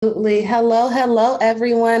Absolutely. Hello,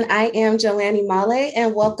 everyone. I am Joanne Male,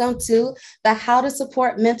 and welcome to the How to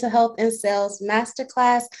Support Mental Health in Sales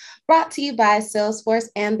Masterclass brought to you by Salesforce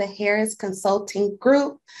and the Harris Consulting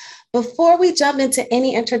Group. Before we jump into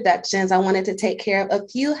any introductions, I wanted to take care of a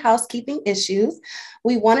few housekeeping issues.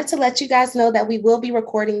 We wanted to let you guys know that we will be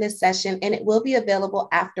recording this session and it will be available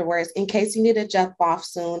afterwards in case you need to jump off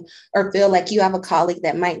soon or feel like you have a colleague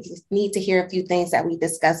that might need to hear a few things that we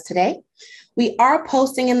discussed today. We are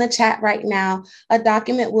posting in the chat right now a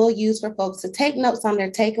document we'll use for folks to take notes on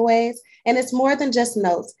their takeaways. And it's more than just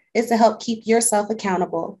notes, it's to help keep yourself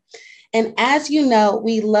accountable. And as you know,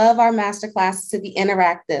 we love our masterclasses to be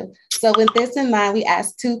interactive. So with this in mind, we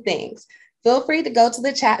ask two things. Feel free to go to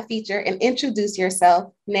the chat feature and introduce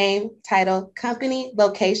yourself, name, title, company,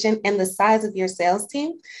 location, and the size of your sales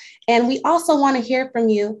team. And we also want to hear from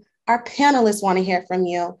you. Our panelists want to hear from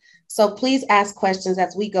you. So please ask questions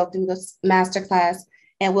as we go through this masterclass,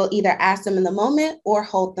 and we'll either ask them in the moment or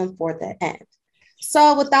hold them for the end.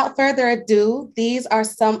 So without further ado, these are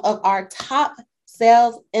some of our top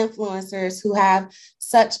sales influencers who have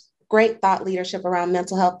such great thought leadership around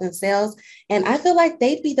mental health and sales. And I feel like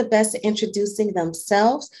they'd be the best at introducing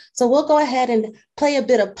themselves. So we'll go ahead and play a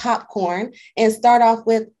bit of popcorn and start off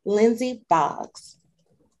with Lindsay Boggs.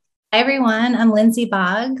 Hi, everyone. I'm Lindsay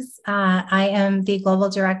Boggs. I am the Global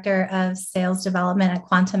Director of Sales Development at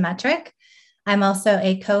Quantimetric. I'm also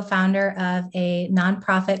a co-founder of a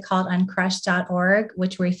nonprofit called uncrush.org,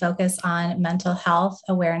 which we focus on mental health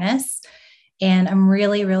awareness. And I'm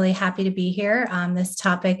really, really happy to be here. This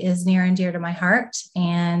topic is near and dear to my heart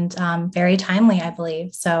and very timely, I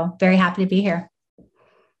believe. So very happy to be here.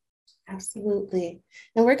 Absolutely.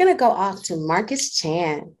 And we're going to go off to Marcus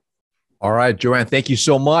Chan. All right, Joanne, thank you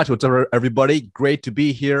so much. What's up, everybody? Great to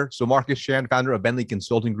be here. So Marcus Chan, founder of Bentley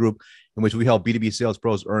Consulting Group, in which we help B2B sales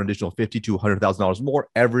pros earn additional $50,000 to $100,000 more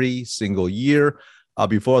every single year.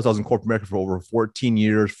 Before us, I was in corporate America for over 14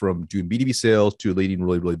 years, from doing B2B sales to leading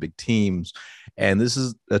really, really big teams. And this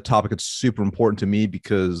is a topic that's super important to me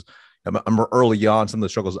because I'm early on, some of the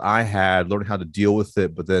struggles I had, learning how to deal with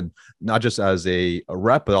it, but then not just as a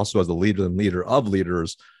rep, but also as a leader and leader of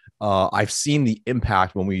leaders. I've seen the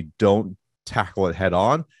impact when we don't tackle it head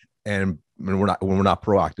on and when we're not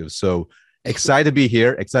proactive. So excited to be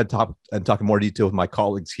here, excited to talk in more detail with my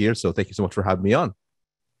colleagues here. So thank you so much for having me on.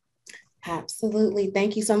 Absolutely.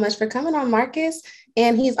 Thank you so much for coming on, Marcus.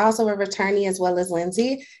 And he's also a returnee as well as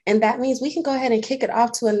Lindsay. And that means we can go ahead and kick it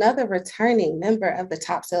off to another returning member of the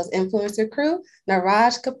Top Sales Influencer crew,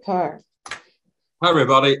 Niraj Kapoor. Hi,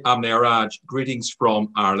 everybody. I'm Niraj. Greetings from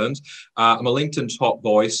Ireland. I'm a LinkedIn top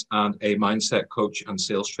voice and a mindset coach and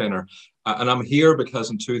sales trainer. And I'm here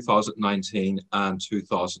because in 2019 and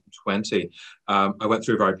 2020, I went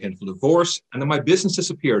through a very painful divorce, and then my business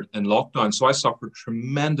disappeared in lockdown. So I suffered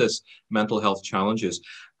tremendous mental health challenges.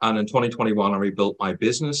 And in 2021, I rebuilt my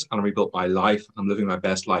business and I rebuilt my life. I'm living my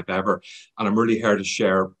best life ever. And I'm really here to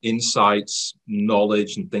share insights,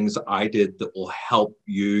 knowledge, and things that I did that will help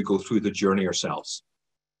you go through the journey yourselves.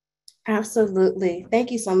 Absolutely. Thank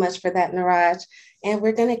you so much for that, Niraj. And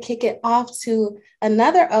we're going to kick it off to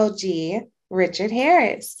another OG, Richard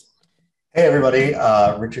Harris. Hey, everybody.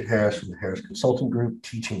 Richard Harris from the Harris Consulting Group,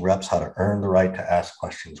 teaching reps how to earn the right to ask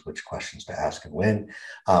questions, which questions to ask and when.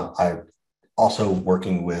 I'm also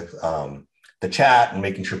working with the chat and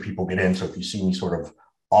making sure people get in. So if you see me sort of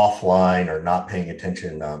offline or not paying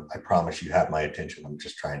attention, I promise you have my attention. I'm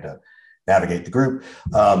just trying to navigate the group.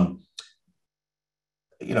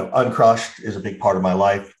 Uncrushed is a big part of my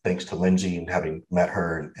life, thanks to Lindsay and having met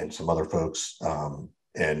her and some other folks.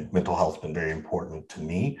 And mental health has been very important to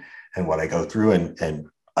me and what I go through. And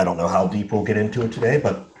I don't know how deep we'll get into it today,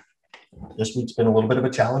 but this week's been a little bit of a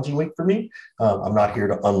challenging week for me. I'm not here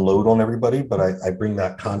to unload on everybody, but I bring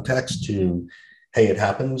that context to, hey, it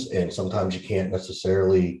happens. And sometimes you can't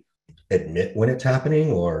necessarily admit when it's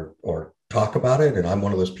happening or talk about it. And I'm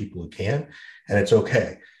one of those people who can, and it's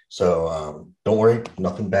okay. So don't worry,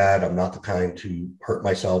 nothing bad. I'm not the kind to hurt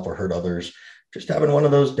myself or hurt others. Just having one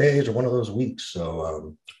of those days or one of those weeks.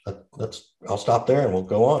 So I'll stop there and we'll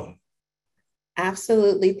go on.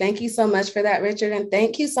 Absolutely. Thank you so much for that, Richard. And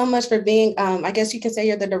thank you so much for being, I guess you can say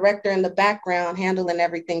you're the director in the background handling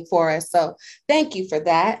everything for us. So thank you for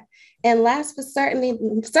that. And last but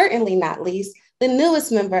certainly not least, the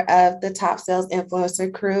newest member of the Top Sales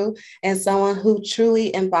Influencer crew and someone who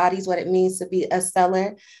truly embodies what it means to be a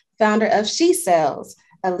seller, founder of She Sells,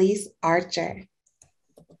 Elise Archer.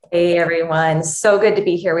 Hey, everyone. So good to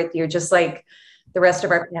be here with you. Just like the rest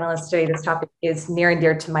of our panelists today, this topic is near and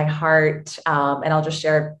dear to my heart. And I'll just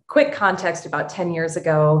share quick context. About 10 years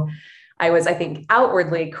ago, I was, I think,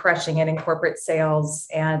 outwardly crushing it in corporate sales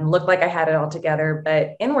and looked like I had it all together,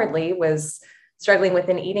 but inwardly was struggling with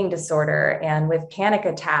an eating disorder and with panic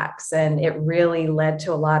attacks. And it really led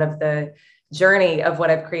to a lot of the journey of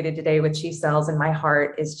what I've created today with Chief Sales. And my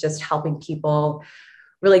heart is just helping people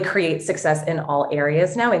really create success in all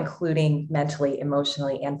areas now, including mentally,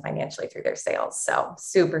 emotionally, and financially through their sales. So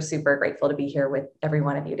super, super grateful to be here with every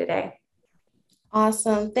one of you today.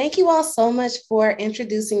 Awesome. Thank you all so much for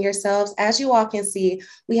introducing yourselves. As you all can see,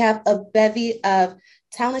 we have a bevy of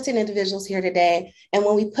talented individuals here today. And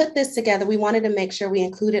when we put this together, we wanted to make sure we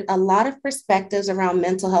included a lot of perspectives around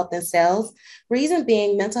mental health and sales. Reason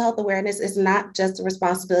being, mental health awareness is not just the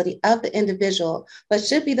responsibility of the individual, but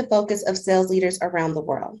should be the focus of sales leaders around the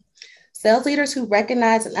world. Sales leaders who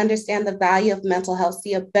recognize and understand the value of mental health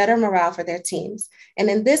see a better morale for their teams.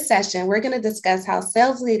 And in this session, we're going to discuss how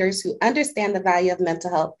sales leaders who understand the value of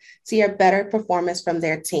mental health see a better performance from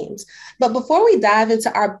their teams. But before we dive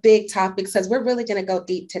into our big topics, because we're really going to go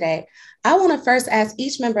deep today, I want to first ask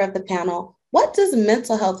each member of the panel, what does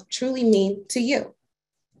mental health truly mean to you?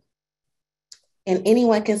 And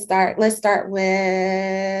anyone can start. Let's start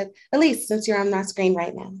with Elise, since you're on my screen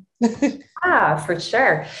right now. For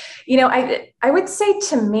sure. You know, I would say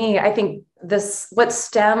to me, I think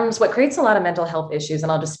what creates a lot of mental health issues,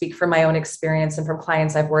 and I'll just speak from my own experience and from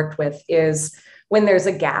clients I've worked with, is when there's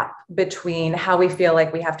a gap between how we feel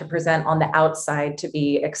like we have to present on the outside to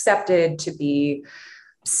be accepted, to be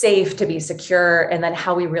safe, to be secure, and then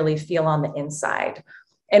how we really feel on the inside.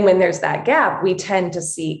 And when there's that gap, we tend to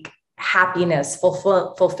seek happiness,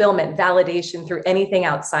 fulfillment, validation through anything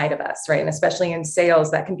outside of us, right? And especially in sales,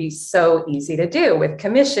 that can be so easy to do with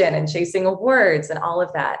commission and chasing awards and all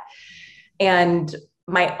of that. And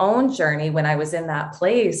my own journey when I was in that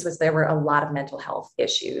place was there were a lot of mental health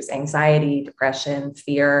issues, anxiety, depression,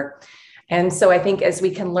 fear. And so I think as we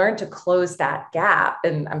can learn to close that gap,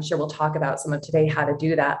 and I'm sure we'll talk about some of today how to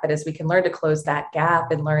do that, but as we can learn to close that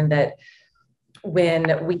gap and learn that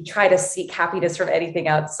when we try to seek happiness from anything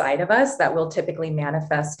outside of us, that will typically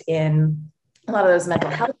manifest in a lot of those mental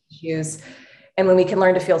health issues. And when we can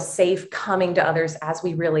learn to feel safe coming to others as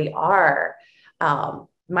we really are,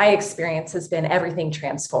 my experience has been everything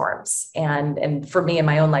transforms. And for me in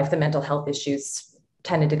my own life, the mental health issues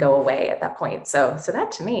tended to go away at that point. So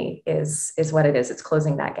that to me is what it is. It's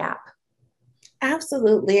closing that gap.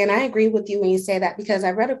 Absolutely. And I agree with you when you say that, because I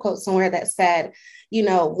read a quote somewhere that said, you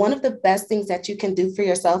know, one of the best things that you can do for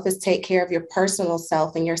yourself is take care of your personal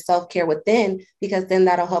self and your self-care within, because then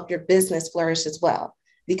that'll help your business flourish as well.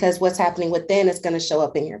 Because what's happening within is going to show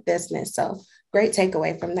up in your business. So great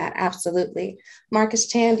takeaway from that. Absolutely. Marcus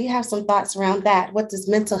Chan, do you have some thoughts around that? What does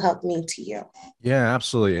mental health mean to you? Yeah,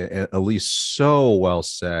 absolutely. Elise, so well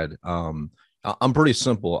said. I'm pretty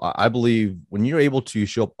simple. I believe when you're able to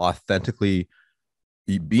show up authentically,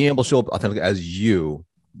 being able to show up authentically as you,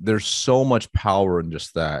 there's so much power in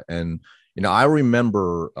just that. And, you know, I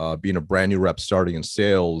remember being a brand new rep starting in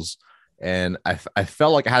sales, and I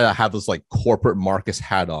felt like I had to have this like corporate Marcus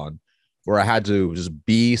hat on, where I had to just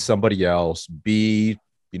be somebody else, be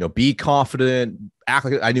confident, act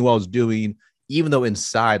like I knew what I was doing, even though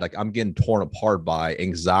inside, like I'm getting torn apart by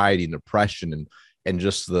anxiety and depression and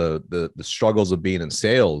just the struggles of being in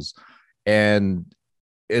sales. And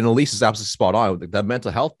Elise is absolutely spot on. That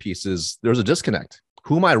mental health piece there's a disconnect.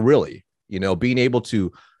 Who am I really? You know, being able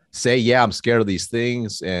to say, yeah, I'm scared of these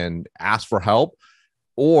things and ask for help,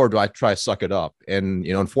 or do I try to suck it up? And,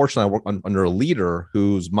 you know, unfortunately, I work under a leader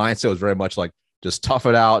whose mindset was very much like, just tough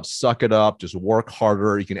it out, suck it up, just work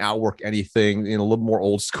harder. You can outwork anything, a little more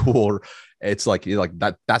old school. It's like,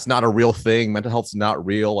 that's not a real thing. Mental health's not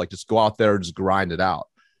real. Like, just go out there and just grind it out.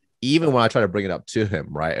 Even when I try to bring it up to him,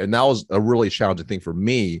 right? And that was a really challenging thing for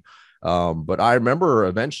me. But I remember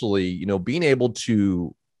eventually, being able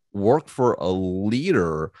to work for a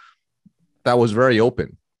leader that was very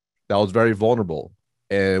open, that was very vulnerable.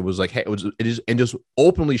 And it was like, hey, and just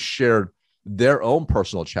openly shared their own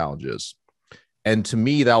personal challenges. And to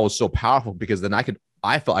me, that was so powerful, because then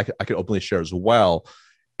I felt I could openly share as well.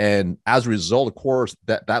 And as a result, of course,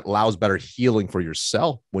 that allows better healing for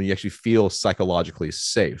yourself when you actually feel psychologically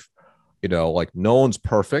safe. Like, no one's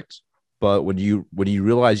perfect, but when you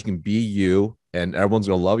realize you can be you and everyone's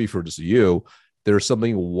going to love you for just you, there's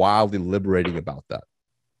something wildly liberating about that.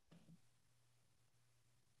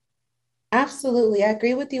 Absolutely. I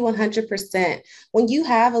agree with you 100%. When you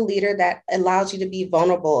have a leader that allows you to be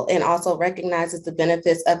vulnerable and also recognizes the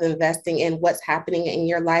benefits of investing in what's happening in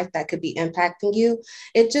your life that could be impacting you,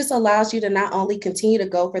 it just allows you to not only continue to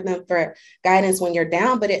go for them for guidance when you're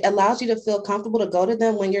down, but it allows you to feel comfortable to go to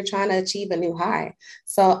them when you're trying to achieve a new high.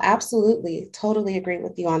 So, absolutely, totally agree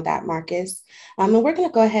with you on that, Marcus. And we're going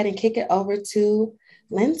to go ahead and kick it over to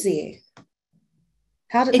Lindsay.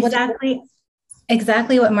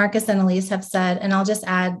 Exactly what Marcus and Elise have said. And I'll just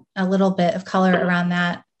add a little bit of color around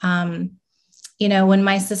that. When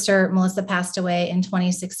my sister Melissa passed away in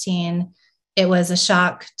 2016, it was a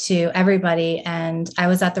shock to everybody. And I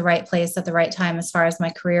was at the right place at the right time as far as my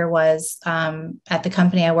career was at the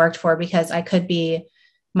company I worked for, because I could be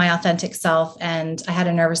my authentic self. And I had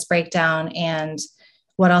a nervous breakdown. And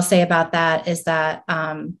what I'll say about that is that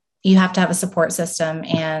you have to have a support system.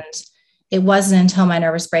 And it wasn't until my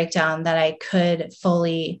nervous breakdown that I could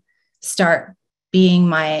fully start being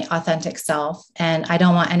my authentic self. And I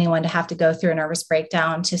don't want anyone to have to go through a nervous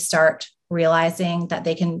breakdown to start realizing that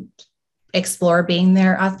they can explore being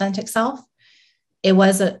their authentic self. It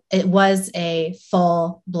was a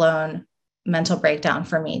full blown mental breakdown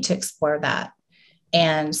for me to explore that.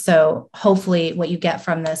 And so hopefully what you get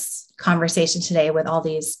from this conversation today with all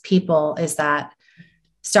these people is that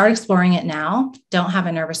start exploring it now. Don't have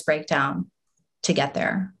a nervous breakdown to get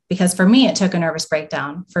there. Because for me, it took a nervous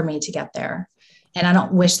breakdown for me to get there. And I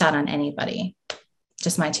don't wish that on anybody.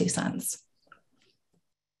 Just my 2 cents.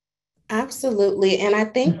 Absolutely. And I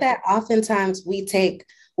think that oftentimes we think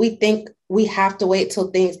we have to wait till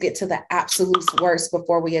things get to the absolute worst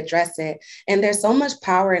before we address it. And there's so much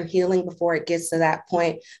power in healing before it gets to that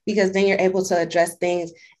point, because then you're able to address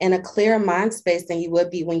things in a clearer mind space than you would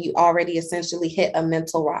be when you already essentially hit a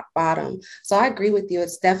mental rock bottom. So I agree with you.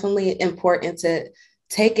 It's definitely important to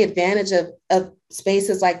take advantage of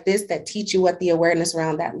spaces like this that teach you what the awareness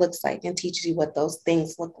around that looks like and teaches you what those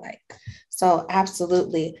things look like. So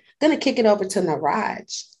absolutely. I'm going to kick it over to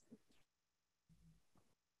Niraj.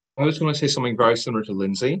 I was going to say something very similar to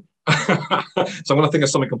Lindsay. So I'm going to think of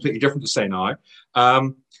something completely different to say now.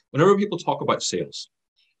 Whenever people talk about sales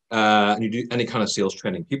and you do any kind of sales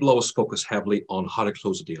training, people always focus heavily on how to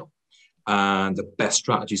close a deal and the best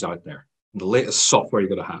strategies out there and the latest software you're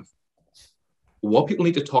going to have. What people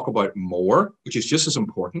need to talk about more, which is just as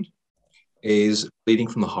important, is leading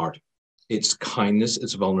from the heart. It's kindness,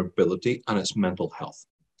 it's vulnerability, and it's mental health.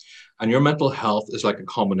 And your mental health is like a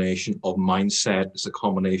combination of mindset. It's a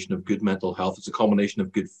combination of good mental health. It's a combination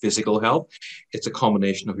of good physical health. It's a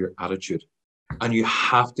combination of your attitude. And you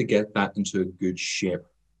have to get that into a good shape.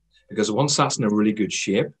 Because once that's in a really good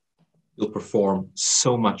shape, you'll perform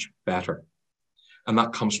so much better. And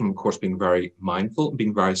that comes from, of course, being very mindful and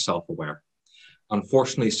being very self-aware.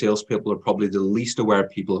 Unfortunately, salespeople are probably the least aware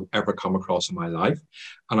people I've ever come across in my life.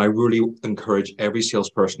 And I really encourage every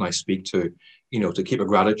salesperson I speak to, to keep a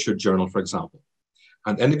gratitude journal, for example.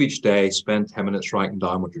 And at the end of each day, spend 10 minutes writing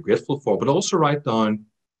down what you're grateful for, but also write down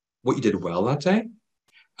what you did well that day.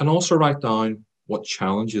 And also write down what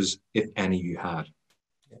challenges, if any, you had.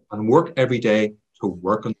 And work every day to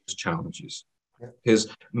work on those challenges.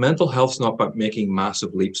 Because mental health is not about making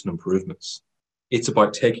massive leaps and improvements. It's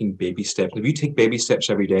about taking baby steps. And if you take baby steps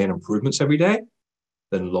every day and improvements every day,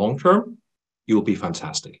 then long term, you will be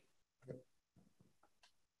fantastic.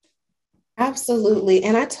 Absolutely.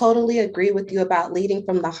 And I totally agree with you about leading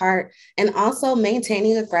from the heart and also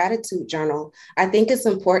maintaining a gratitude journal. I think it's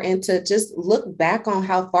important to just look back on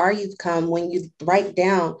how far you've come when you write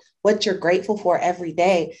down what you're grateful for every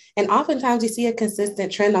day. And oftentimes you see a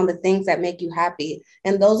consistent trend on the things that make you happy.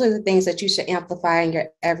 And those are the things that you should amplify in your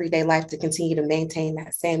everyday life to continue to maintain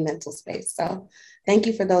that same mental space. So thank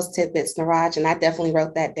you for those tidbits, Niraj. And I definitely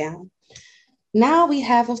wrote that down. Now we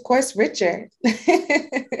have, of course, Richard.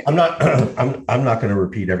 I'm not going to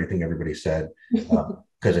repeat everything everybody said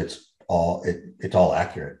because it's all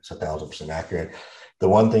accurate. It's 1,000% accurate. The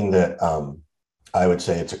one thing that I would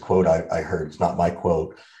say, it's a quote I heard. It's not my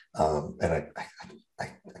quote, and I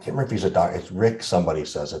can't remember if he's a doctor. It's Rick. Somebody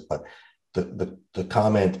says it, but the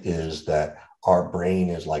comment is that our brain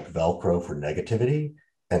is like Velcro for negativity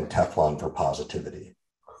and Teflon for positivity.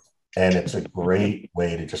 And it's a great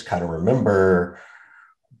way to just kind of remember,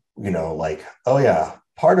 oh yeah,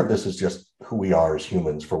 part of this is just who we are as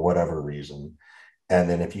humans for whatever reason. And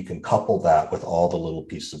then if you can couple that with all the little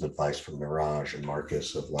pieces of advice from Niraj and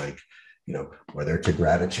Marcus of whether it's a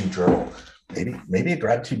gratitude journal, maybe a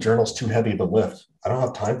gratitude journal is too heavy to lift. I don't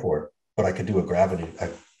have time for it, but I could do a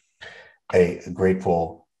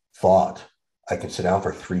grateful thought. I can sit down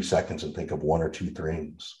for 3 seconds and think of 1 or 2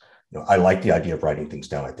 things. I like the idea of writing things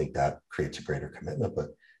down. I think that creates a greater commitment,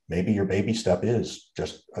 but maybe your baby step is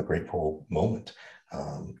just a grateful moment.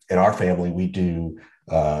 In our family, we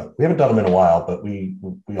haven't done them in a while, but we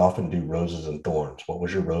often do roses and thorns. What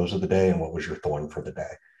was your rose of the day and what was your thorn for the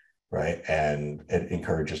day? Right. And it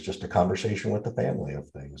encourages just a conversation with the family of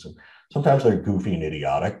things. And sometimes they're goofy and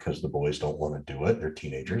idiotic because the boys don't want to do it. They're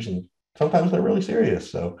teenagers, and sometimes they're really serious.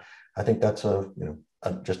 So I think that's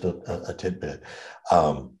just a tidbit.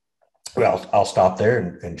 Well, I'll stop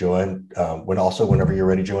there and Joanne, whenever you're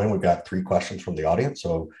ready, Joanne, we've got 3 questions from the audience.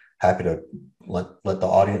 So happy to let the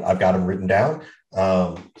audience, I've got them written down.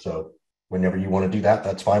 So whenever you want to do that,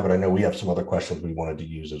 that's fine. But I know we have some other questions we wanted to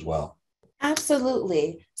use as well.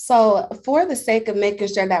 Absolutely. So for the sake of making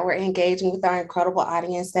sure that we're engaging with our incredible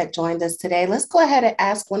audience that joined us today, let's go ahead and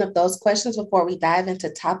ask one of those questions before we dive into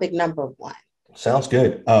topic number 1. Sounds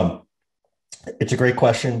good. It's a great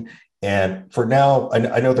question. And for now,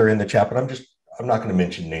 I know they're in the chat, but I'm not going to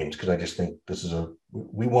mention names because I just think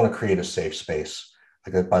we want to create a safe space.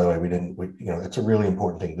 Like, by the way, it's a really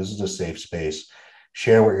important thing. This is a safe space.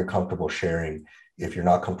 Share what you're comfortable sharing. If you're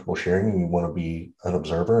not comfortable sharing and you want to be an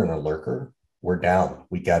observer and a lurker, we're down.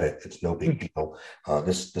 We get it. It's no big deal.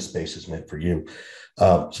 This space is meant for you.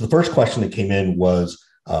 So the first question that came in was,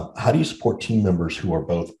 how do you support team members who are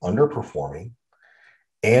both underperforming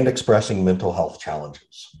and expressing mental health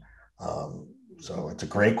challenges? So it's a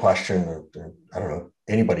great question. I don't know,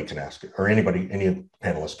 anybody can ask it, or any of the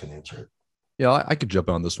panelists can answer it. Yeah, I could jump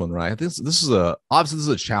in on this one, right? This is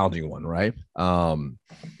a challenging one, right?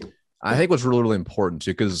 I think what's really, really important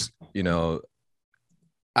too, because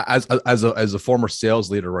as a former sales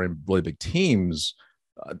leader running really big teams,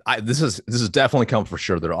 this is definitely come for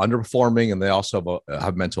sure. They're underperforming and they also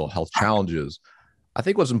have mental health challenges. I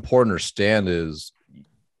think what's important to understand is,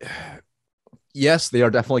 yes, they are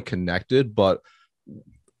definitely connected, but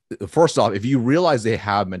first off, if you realize they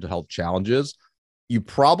have mental health challenges, you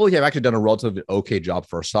probably have actually done a relatively okay job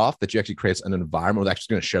first off, that you actually create an environment that's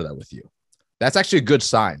actually going to share that with you. That's actually a good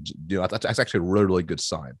sign. That's actually a really, really good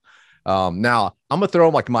sign. Now I'm going to throw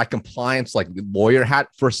like my compliance, like lawyer hat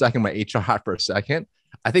for a second, my HR hat for a second.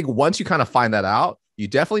 I think once you kind of find that out, you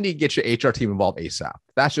definitely need to get your HR team involved ASAP.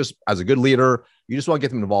 That's just, as a good leader, you just want to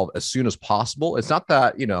get them involved as soon as possible. It's not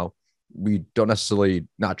that, we don't necessarily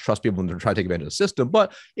not trust people and try to take advantage of the system,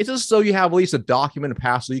 but it's just so you have at least a documented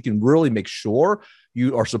path so you can really make sure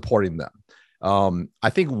you are supporting them. I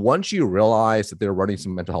think once you realize that they're running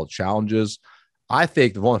some mental health challenges, I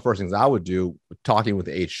think one of the first things I would do, talking with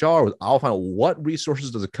HR, I'll find out what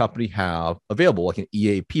resources does a company have available, like an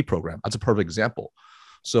EAP program. That's a perfect example.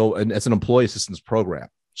 So, and it's an employee assistance program.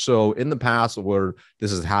 So in the past where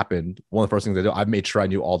this has happened, one of the first things I do, I've made sure I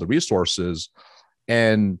knew all the resources,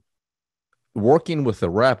 and working with the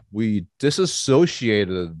rep, we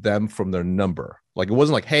disassociated them from their number. Like, it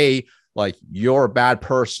wasn't like, hey, like, you're a bad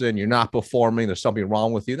person, you're not performing, there's something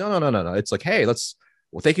wrong with you. No. It's like, hey,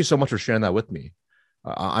 thank you so much for sharing that with me.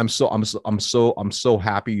 I'm so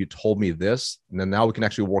happy you told me this. And then now we can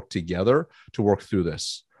actually work together to work through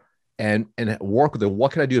this and work with it.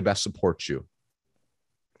 What can I do to best support you?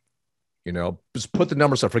 Just put the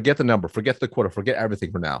numbers up, forget the number, forget the quota, forget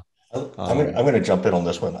everything for now. I'm going to jump in on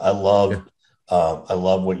this one. I love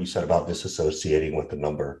what you said about disassociating with the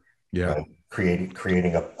number. Yeah.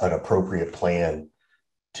 Creating an appropriate plan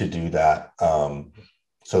to do that,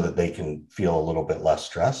 so that they can feel a little bit less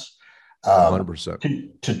stress.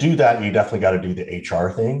 100%. To do that, you definitely got to do the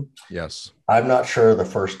HR thing. Yes. I'm not sure the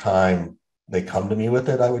first time they come to me with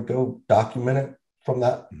it, I would go document it from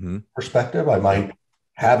that perspective. I might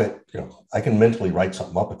have it, I can mentally write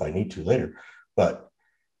something up if I need to later, but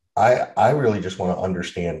I really just want to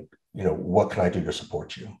understand, what can I do to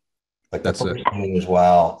support you? Like, that's the first thing as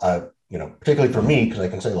well. Particularly for me, because I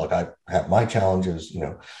can say, look, I have my challenges,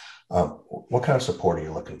 what kind of support are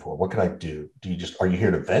you looking for? What can I do? Are you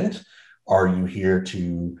here to vent? Are you here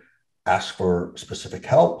to ask for specific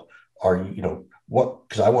help? Are you,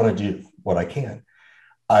 because I want to do what I can.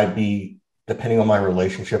 Depending on my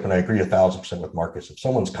relationship, and I agree 1,000% with Marcus, if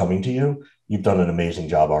someone's coming to you, you've done an amazing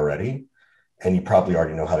job already, and you probably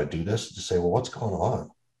already know how to do this, to say, well, what's going on?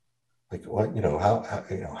 Like, what,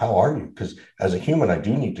 how are you? Because as a human, I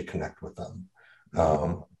do need to connect with them,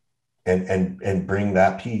 and bring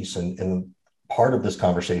that piece. And part of this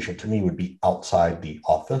conversation to me would be outside the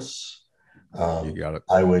office. You got it.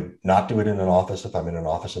 I would not do it in an office if I'm in an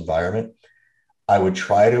office environment. I would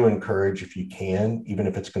try to encourage, if you can, even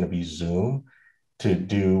if it's going to be Zoom, to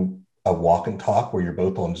do a walk and talk where you're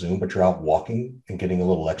both on Zoom, but you're out walking and getting a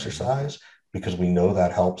little exercise, because we know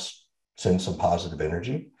that helps send some positive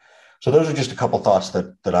energy. So those are just a couple of thoughts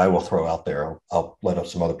that I will throw out there. I'll let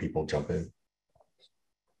some other people jump in.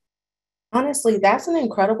 Honestly, that's an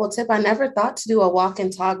incredible tip. I never thought to do a walk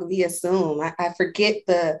and talk via Zoom. I forget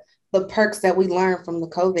the perks that we learned from the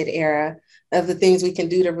COVID era of the things we can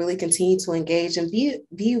do to really continue to engage and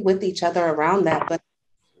be with each other around that. But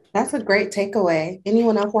that's a great takeaway.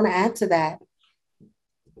 Anyone else want to add to that?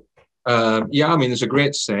 Yeah, I mean, there's a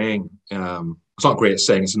great saying. It's not a great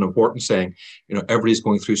saying, it's an important saying. Everybody's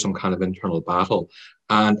going through some kind of internal battle.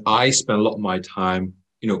 And I spend a lot of my time,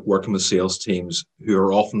 working with sales teams who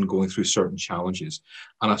are often going through certain challenges.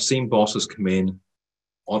 And I've seen bosses come in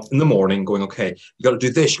the morning going, okay, you got to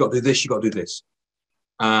do this, you got to do this, you got to do this.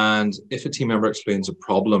 And if a team member explains a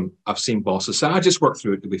problem, I've seen bosses say, I just work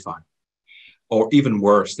through it, it'll be fine. Or even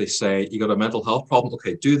worse, they say, you got a mental health problem.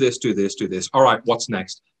 Okay, do this, do this, do this. All right, what's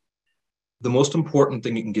next? The most important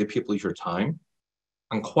thing you can give people is your time.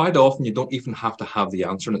 And quite often you don't even have to have the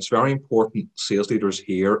answer. And it's very important sales leaders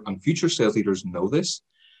here and future sales leaders know this.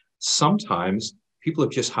 Sometimes people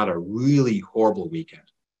have just had a really horrible weekend.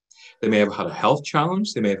 They may have had a health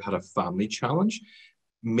challenge. They may have had a family challenge.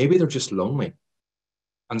 Maybe they're just lonely.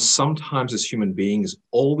 And sometimes as human beings,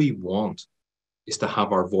 all we want is to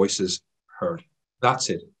have our voices heard. That's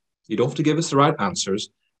it. You don't have to give us the right answers.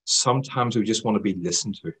 Sometimes we just want to be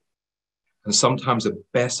listened to. And sometimes the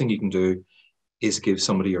best thing you can do is give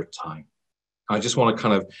somebody your time. I just want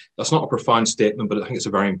to that's not a profound statement, but I think it's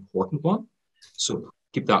a very important one. So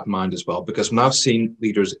keep that in mind as well, because when I've seen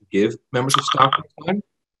leaders give members of staff time,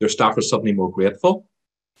 their staff are suddenly more grateful.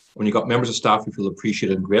 When you've got members of staff who feel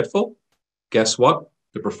appreciated and grateful, guess what?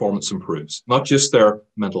 The performance improves. Not just their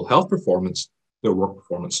mental health performance, their work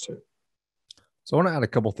performance too. So I want to add a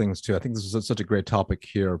couple things too. I think this is such a great topic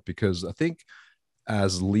here because I think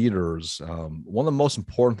as leaders, one of the most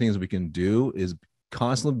important things we can do is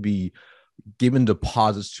constantly be giving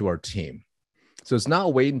deposits to our team. So it's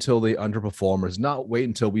not wait until they underperform, or it's not wait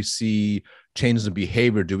until we see changes in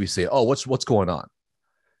behavior. Do we say, oh, what's going on?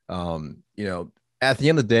 At the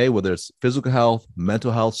end of the day, whether it's physical health,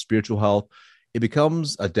 mental health, spiritual health, it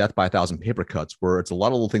becomes a death by 1,000 paper cuts, where it's a lot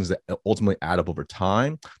of little things that ultimately add up over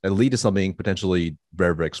time that lead to something potentially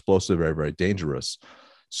very, very explosive, very, very dangerous.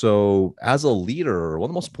 So as a leader, one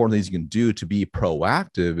of the most important things you can do to be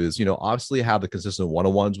proactive is, obviously have the consistent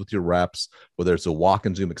one-on-ones with your reps, whether it's a walk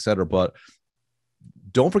and Zoom, et cetera. But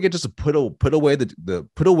don't forget just to put away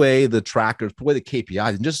the trackers, put away the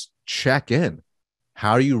KPIs, and just check in.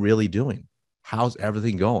 How are you really doing? How's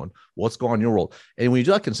everything going? What's going on in your world? And when you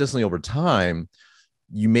do that consistently over time,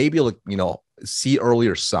 you may be able to, see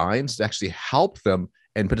earlier signs to actually help them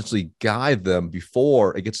and potentially guide them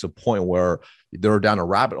before it gets to a point where they're down a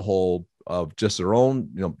rabbit hole of just their own,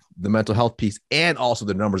 the mental health piece, and also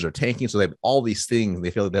the numbers are tanking. So they have all these things.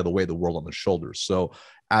 They feel like they have the weight of the world on their shoulders. So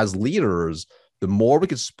as leaders, the more we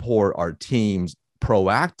can support our teams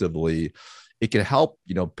proactively, it can help,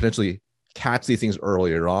 potentially catch these things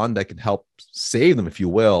earlier on that can help save them, if you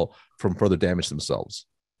will, from further damage themselves.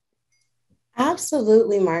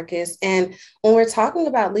 Absolutely, Marcus. And when we're talking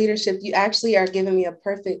about leadership, you actually are giving me a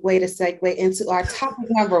perfect way to segue into our topic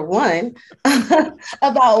number one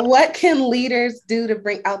about what can leaders do to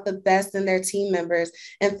bring out the best in their team members.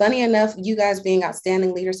 And funny enough, you guys being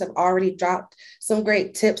outstanding leaders have already dropped some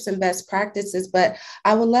great tips and best practices, but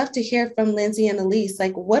I would love to hear from Lindsay and Elise.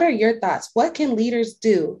 What are your thoughts? What can leaders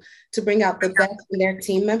do to bring out the best in their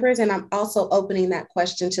team members? And I'm also opening that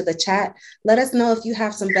question to the chat. Let us know if you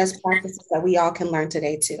have some best practices that we all can learn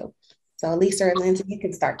today too. So Elise or Lindsay, you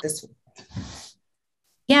can start this one.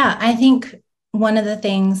 Yeah, I think one of the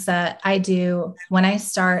things that I do when I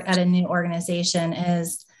start at a new organization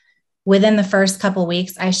is within the first couple of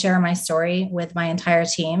weeks, I share my story with my entire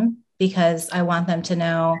team because I want them to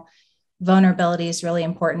know vulnerability is really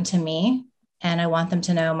important to me. And I want them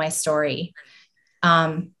to know my story.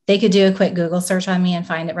 They could do a quick Google search on me and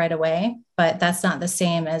find it right away, but that's not the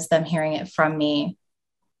same as them hearing it from me,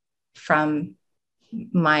 from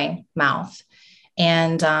my mouth.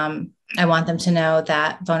 And I want them to know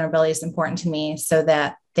that vulnerability is important to me so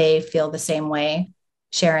that they feel the same way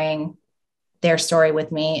sharing their story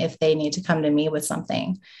with me if they need to come to me with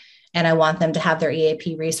something. And I want them to have their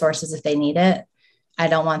EAP resources if they need it. I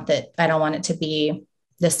don't want it to be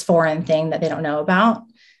this foreign thing that they don't know about.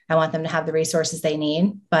 I want them to have the resources they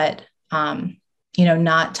need, but,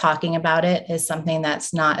 not talking about it is something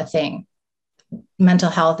that's not a thing. Mental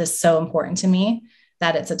health is so important to me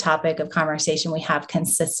that it's a topic of conversation we have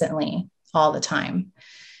consistently all the time.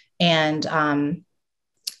 And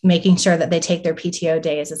making sure that they take their PTO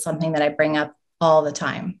days is something that I bring up all the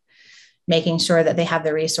time. Making sure that they have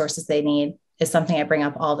the resources they need is something I bring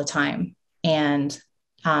up all the time. And,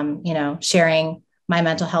 sharing my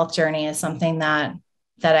mental health journey is something that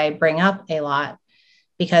I bring up a lot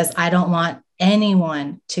because I don't want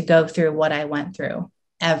anyone to go through what I went through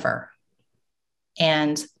ever.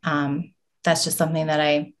 And that's just something that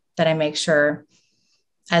I make sure,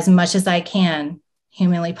 as much as I can,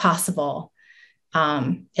 humanly possible.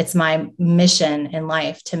 It's my mission in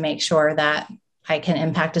life to make sure that I can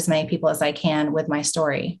impact as many people as I can with my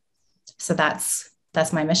story. So that's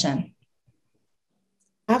my mission.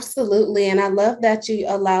 Absolutely. And I love that you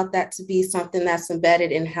allowed that to be something that's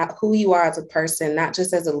embedded in who you are as a person, not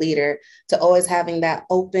just as a leader, to always having that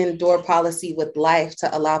open door policy with life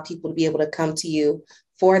to allow people to be able to come to you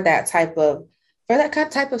for that type of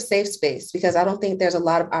safe space, because I don't think there's a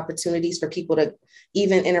lot of opportunities for people to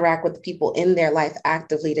even interact with the people in their life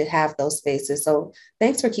actively to have those spaces. So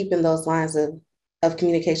thanks for keeping those lines of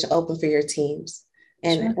communication open for your teams.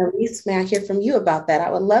 And sure. Elise, may I hear from you about that?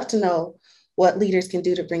 I would love to know what leaders can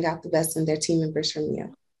do to bring out the best in their team members from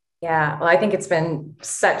you. Yeah, well, I think it's been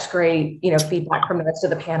such great, feedback from the rest of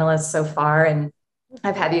the panelists so far. And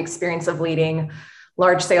I've had the experience of leading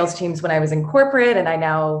large sales teams when I was in corporate, and I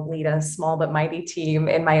now lead a small but mighty team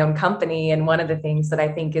in my own company. And one of the things that I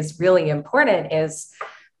think is really important is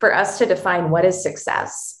for us to define what is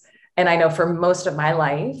success. And I know for most of my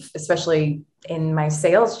life, especially in my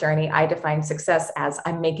sales journey, I define success as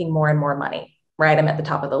I'm making more and more money, right? I'm at the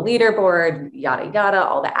top of the leaderboard, yada, yada,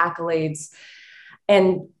 all the accolades.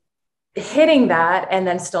 And hitting that and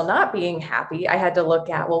then still not being happy, I had to look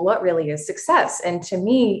at, well, what really is success? And to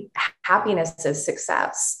me, happiness is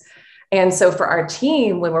success. And so for our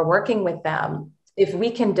team, when we're working with them, if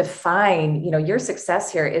we can define, your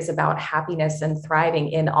success here is about happiness and thriving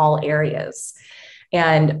in all areas,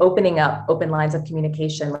 and opening up open lines of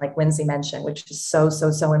communication, like Lindsay mentioned, which is so, so,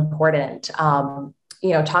 so important.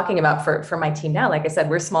 Talking about for my team now, like I said,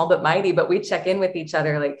 we're small but mighty, but we check in with each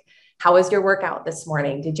other, like, how was your workout this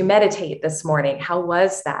morning? Did you meditate this morning? How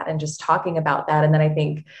was that? And just talking about that. And then I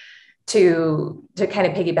think to kind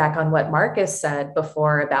of piggyback on what Marcus said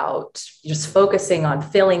before about just focusing on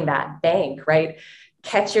filling that bank, right?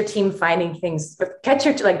 Catch your team find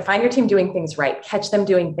your team doing things right, catch them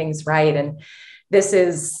doing things right. And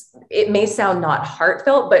it may sound not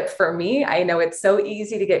heartfelt, but for me, I know it's so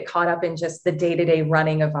easy to get caught up in just the day-to-day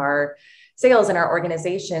running of our sales and our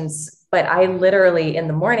organizations. But I literally, in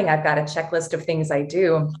the morning, I've got a checklist of things I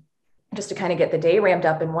do just to kind of get the day ramped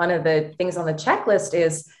up. And one of the things on the checklist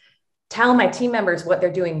is tell my team members what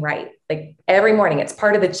they're doing right. Like every morning, it's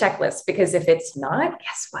part of the checklist, because if it's not,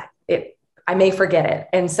 guess what? I may forget it.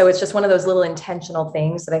 And so it's just one of those little intentional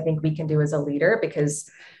things that I think we can do as a leader, because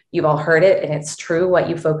you've all heard it and it's true, what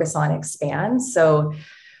you focus on expands. So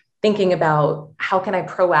thinking about how can I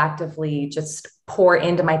proactively just pour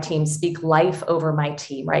into my team, speak life over my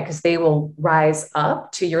team, right? Because they will rise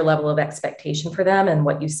up to your level of expectation for them and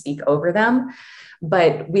what you speak over them.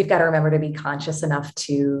 But we've got to remember to be conscious enough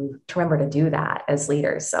to remember to do that as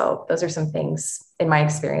leaders. So those are some things in my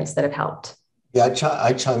experience that have helped. Yeah,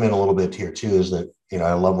 I chime in a little bit here too, is that,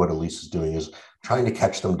 I love what Elise is doing, is trying to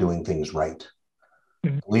catch them doing things right.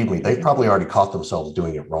 Mm-hmm. Believe me, they've probably already caught themselves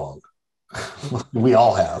doing it wrong. We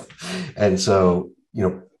all have. And so,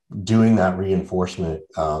 doing that reinforcement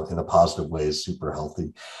in a positive way is super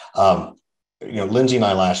healthy. Lindsay and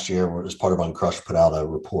I last year, as part of Uncrushed, put out a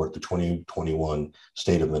report, the 2021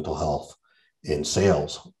 State of Mental Health in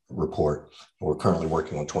Sales report. We're currently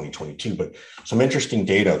working on 2022, but some interesting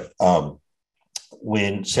data.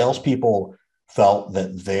 When salespeople felt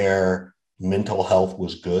that their mental health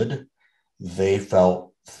was good, they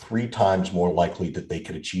felt 3 times more likely that they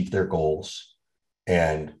could achieve their goals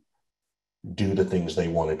and do the things they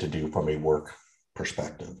wanted to do from a work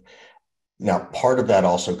perspective. Now, part of that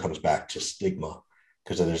also comes back to stigma,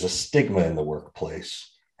 because there's a stigma in the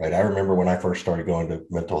workplace, right? I remember when I first started going to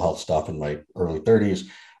mental health stuff in my early 30s,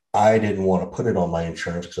 I didn't want to put it on my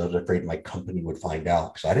insurance because I was afraid my company would find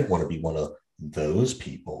out, because I didn't want to be one of those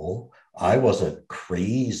people. I wasn't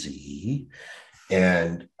crazy.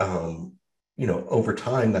 And, over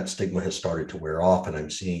time, that stigma has started to wear off, and I'm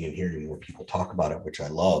seeing and hearing more people talk about it, which I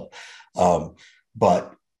love.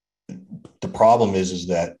 But the problem is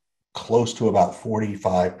that close to about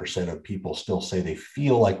 45% of people still say they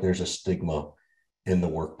feel like there's a stigma in the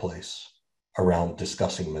workplace around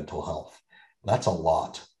discussing mental health. That's a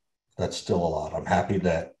lot. That's still a lot. I'm happy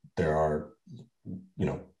that there are,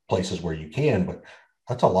 places where you can, but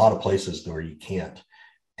that's a lot of places where you can't.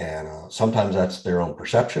 And sometimes that's their own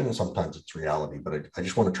perception, and sometimes it's reality. But I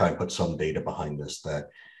just want to try and put some data behind this, that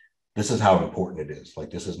this is how important it is. Like,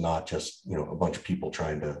 this is not just, a bunch of people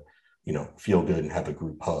trying to, feel good and have a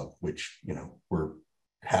group hug, which, we're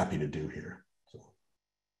happy to do here. So.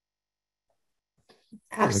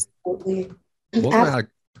 Absolutely.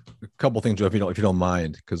 A couple things, Joe, if you don't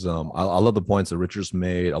mind, because I love the points that Richard's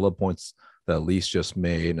made. I love points that Elise just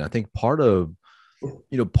made, and I think part of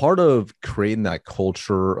creating that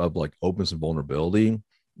culture of like openness and vulnerability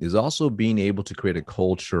is also being able to create a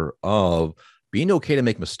culture of being okay to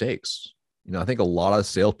make mistakes. I think a lot of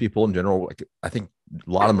salespeople in general, like I think a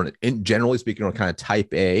lot of them are, generally speaking, are kind of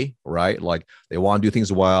type A, right? Like they want to do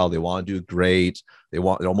things well, they want to do great, they're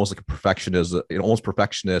almost like a perfectionist, almost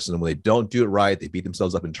perfectionist, and when they don't do it right, they beat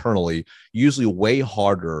themselves up internally, usually way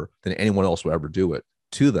harder than anyone else will ever do it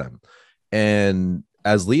to them. And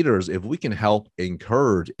as leaders, if we can help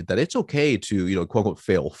encourage that it's okay to, quote unquote,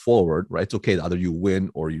 fail forward, right? It's okay that either you win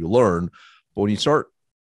or you learn. But when you start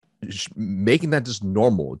making that just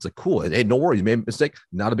normal, it's like, cool. Hey, no worries, you made a mistake,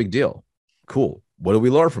 not a big deal. Cool. What do we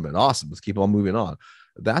learn from it? Awesome. Let's keep on moving on.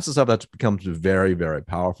 That's the stuff that becomes very, very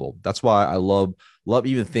powerful. That's why I love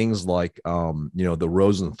even things like, the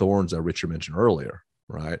rose and thorns that Richard mentioned earlier,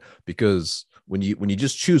 right? Because when you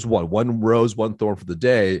just choose one rose, one thorn for the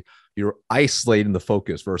day, you're isolating the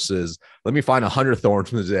focus versus let me find 100 thorns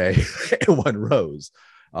from the day and one rose.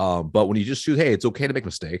 But when you just choose, hey, it's okay to make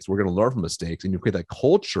mistakes, we're going to learn from mistakes, and you create that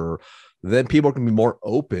culture, then people can be more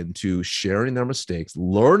open to sharing their mistakes,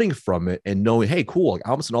 learning from it, and knowing, hey, cool, like,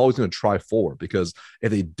 I'm always going to try forward. Because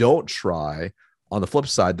if they don't try, on the flip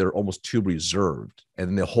side, they're almost too reserved, and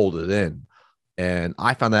then they'll hold it in. And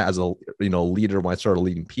I found that as a leader, when I started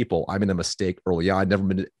leading people, I made a mistake early on.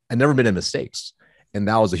 I never made any mistakes, and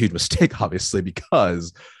that was a huge mistake, obviously,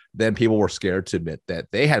 because then people were scared to admit that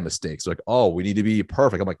they had mistakes. Like, oh, we need to be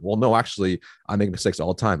perfect. I'm like, well, no, actually, I make mistakes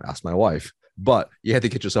all the time. Ask my wife. But you have to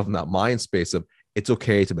get yourself in that mind space of it's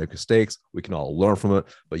okay to make mistakes. We can all learn from it.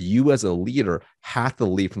 But you as a leader have to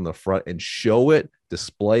lead from the front and show it,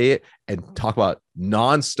 display it, and talk about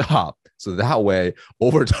nonstop. So that way,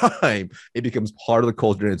 over time, it becomes part of the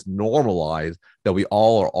culture and it's normalized that we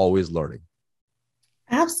all are always learning.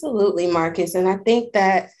 Absolutely, Marcus. And I think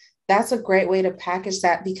that that's a great way to package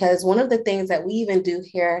that, because one of the things that we even do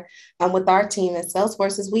here with our team at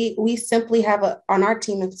Salesforce is we simply have on our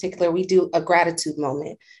team in particular, we do a gratitude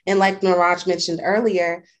moment. And like Niraj mentioned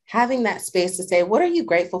earlier, having that space to say, what are you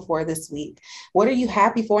grateful for this week? What are you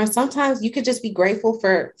happy for? And sometimes you could just be grateful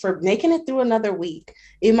for making it through another week.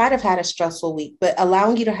 You might have had a stressful week, but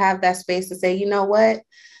allowing you to have that space to say, you know what?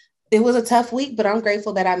 It was a tough week, but I'm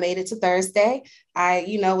grateful that I made it to Thursday. I,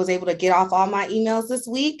 was able to get off all my emails this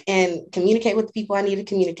week and communicate with the people I need to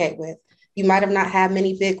communicate with. You might have not had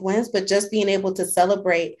many big wins, but just being able to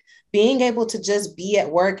celebrate, being able to just be at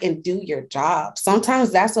work and do your job. Sometimes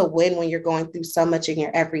that's a win when you're going through so much in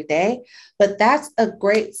your everyday. But that's a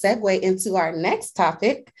great segue into our next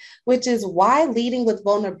topic, which is why leading with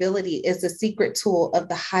vulnerability is the secret tool of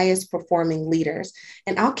the highest performing leaders.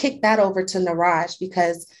 And I'll kick that over to Niraj,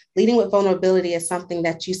 because leading with vulnerability is something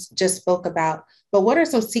that you just spoke about. But what are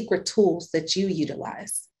some secret tools that you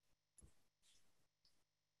utilize?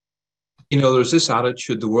 There's this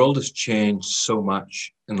attitude, the world has changed so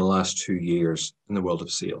much in the last 2 years in the world of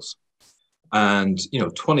sales. And,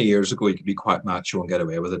 20 years ago, you could be quite macho and get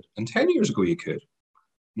away with it. And 10 years ago, you could.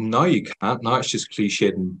 Now you can't. Now it's just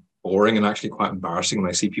cliched and boring and actually quite embarrassing when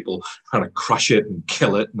I see people trying to crush it and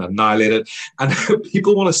kill it and annihilate it. And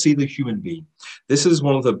people want to see the human being. This is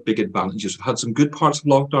one of the big advantages. We've had some good parts of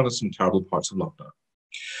lockdown and some terrible parts of lockdown.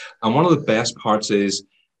 And one of the best parts is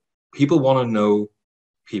people want to know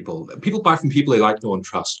people. People buy from people they like, know, and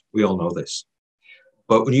trust. We all know this.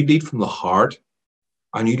 But when you lead from the heart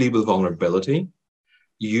and you lead with vulnerability,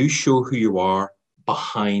 you show who you are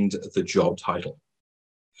behind the job title.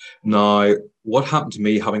 Now, what happened to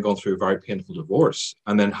me, having gone through a very painful divorce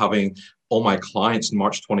and then having all my clients in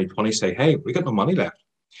March 2020 say, hey, we got no money left,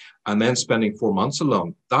 and then spending 4 months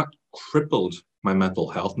alone, that crippled my mental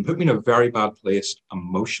health and put me in a very bad place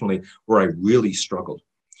emotionally where I really struggled.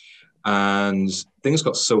 And things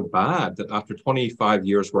got so bad that after 25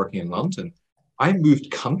 years working in London, I moved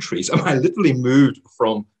countries. I literally moved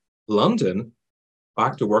from London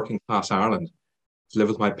back to working class Ireland to live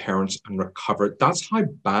with my parents and recover. That's how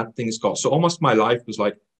bad things got. So almost my life was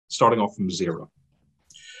like starting off from zero.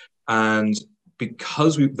 And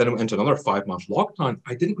because we then went into another 5-month lockdown,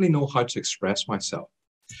 I didn't really know how to express myself.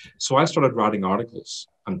 So I started writing articles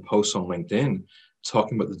and posts on LinkedIn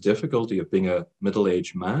talking about the difficulty of being a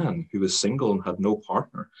middle-aged man who was single and had no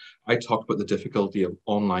partner. I talked about the difficulty of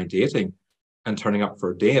online dating and turning up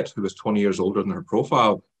for a date who was 20 years older than her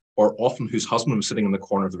profile, or often whose husband was sitting in the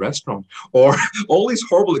corner of the restaurant, or all these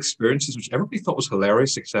horrible experiences, which everybody thought was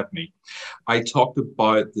hilarious except me. I talked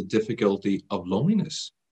about the difficulty of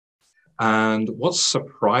loneliness. And what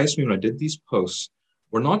surprised me when I did these posts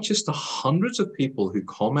were not just the hundreds of people who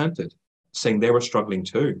commented saying they were struggling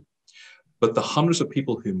too, But the hundreds of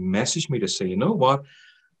people who message me to say, you know what,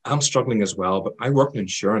 I'm struggling as well, but I work in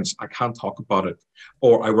insurance. I can't talk about it.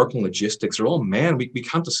 Or I work in logistics. They're all men. We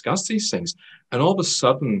can't discuss these things. And all of a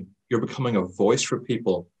sudden, you're becoming a voice for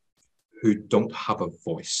people who don't have a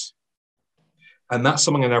voice. And that's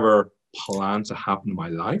something I never planned to happen in my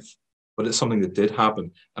life, but it's something that did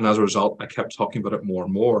happen. And as a result, I kept talking about it more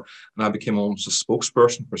and more. And I became almost a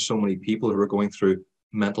spokesperson for so many people who are going through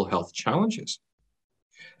mental health challenges.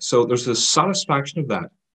 So there's this satisfaction of that.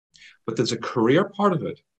 But there's a career part of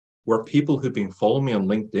it where people who've been following me on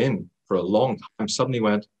LinkedIn for a long time suddenly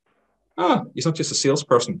went, he's not just a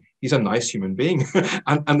salesperson, he's a nice human being.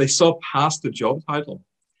 and they saw past the job title.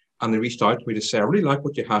 And they reached out to me to say, I really like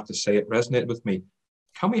what you had to say. It resonated with me.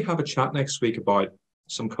 Can we have a chat next week about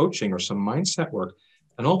some coaching or some mindset work?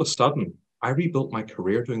 And all of a sudden, I rebuilt my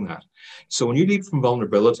career doing that. So when you lead from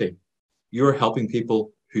vulnerability, you're helping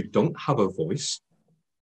people who don't have a voice,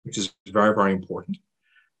 which is very, very important.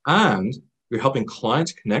 And you're helping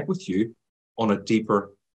clients connect with you on a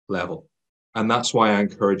deeper level. And that's why I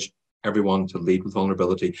encourage everyone to lead with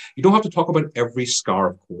vulnerability. You don't have to talk about every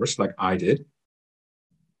scar, of course, like I did.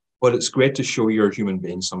 But it's great to show you're a human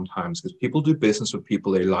being sometimes, because people do business with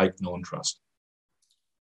people they like, know, and trust.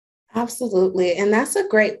 Absolutely. And that's a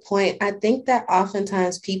great point. I think that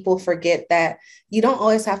oftentimes people forget that you don't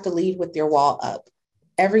always have to lead with your wall up.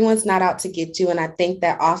 Everyone's not out to get you. And I think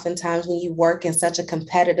that oftentimes when you work in such a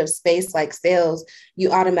competitive space like sales,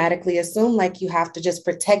 you automatically assume like you have to just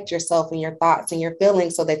protect yourself and your thoughts and your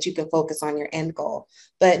feelings so that you can focus on your end goal.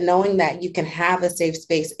 But knowing that you can have a safe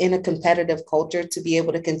space in a competitive culture to be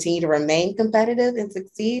able to continue to remain competitive and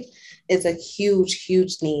succeed is a huge,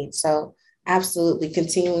 huge need. So absolutely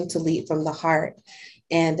continuing to lead from the heart.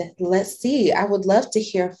 And let's see, I would love to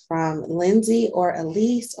hear from Lindsay or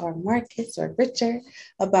Elise or Marcus or Richard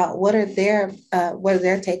about what are their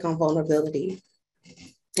take on vulnerability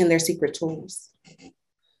and their secret tools.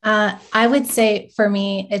 I would say for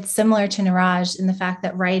me, it's similar to Niraj in the fact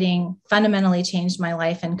that writing fundamentally changed my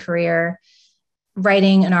life and career.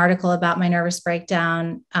 Writing an article about my nervous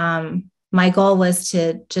breakdown, my goal was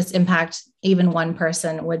to just impact even one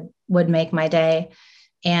person would make my day.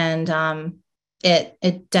 And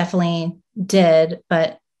it definitely did,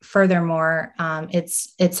 but furthermore,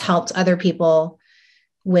 it's helped other people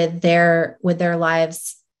with their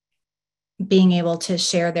lives, being able to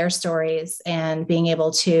share their stories and being able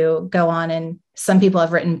to go on. And some people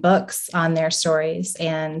have written books on their stories,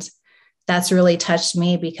 and that's really touched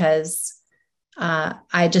me because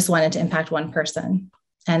I just wanted to impact one person,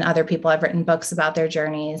 and other people have written books about their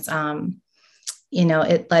journeys.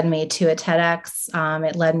 It led me to a TEDx.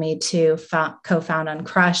 It led me to co-found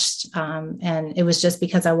Uncrushed. And it was just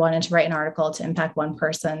because I wanted to write an article to impact one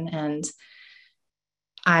person. And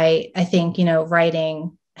I think,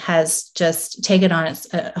 writing has just taken on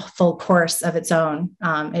a full course of its own.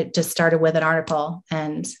 It just started with an article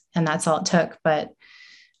and that's all it took. But,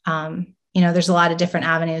 there's a lot of different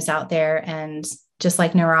avenues out there. And just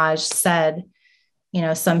like Niraj said,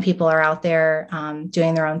 some people are out there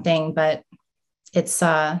doing their own thing, but it's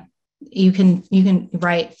you can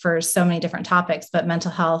write for so many different topics, but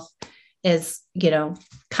mental health is,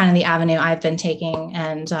 kind of the avenue I've been taking.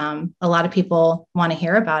 And a lot of people want to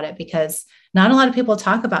hear about it because not a lot of people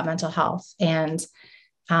talk about mental health. And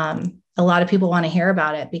a lot of people want to hear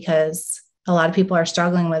about it because a lot of people are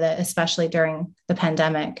struggling with it, especially during the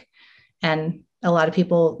pandemic. And a lot of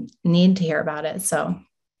people need to hear about it. So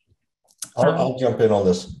I'll jump in on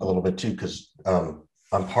this a little bit too, because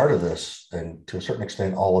I'm part of this, and to a certain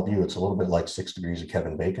extent, all of you. It's a little bit like 6 degrees of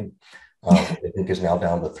Kevin Bacon. I think is now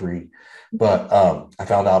down to 3, but I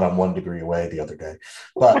found out I'm 1 degree away the other day.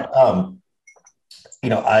 But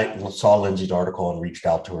I saw Lindsay's article and reached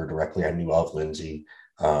out to her directly. I knew of Lindsay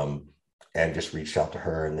and just reached out to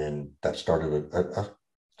her, and then that started a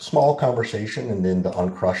small conversation. And then the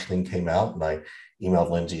Uncrushed thing came out, and I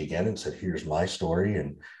emailed Lindsay again and said, "Here's my story,"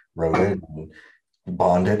 and wrote it. And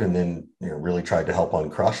bonded, and then really tried to help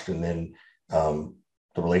Uncrushed, and then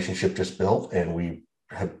the relationship just built, and we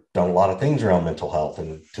have done a lot of things around mental health,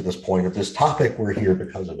 and to this point of this topic, we're here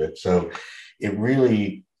because of it. So it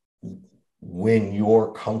really, when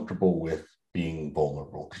you're comfortable with being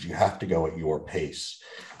vulnerable, because you have to go at your pace,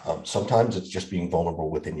 sometimes it's just being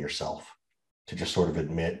vulnerable within yourself, to just sort of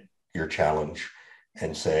admit your challenge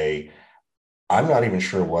and say, I'm not even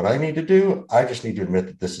sure what I need to do, I just need to admit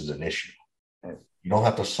that this is an issue. You don't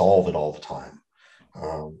have to solve it all the time,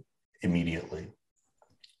 immediately.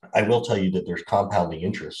 I will tell you that there's compounding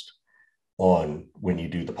interest on when you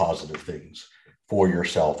do the positive things for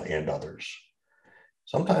yourself and others.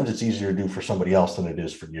 sometimes it's easier to do for somebody else than it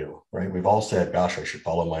is for you, right? We've all said, gosh, I should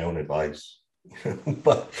follow my own advice,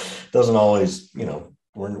 but it doesn't always,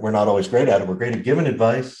 we're not always great at it. We're great at giving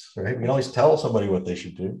advice, right? We can always tell somebody what they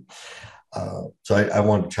should do. So I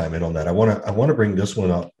wanted to chime in on that. I want to bring this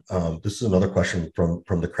one up. This is another question from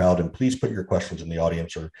the crowd, and please put your questions in the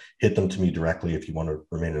audience or hit them to me directly if you want to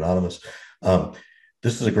remain anonymous.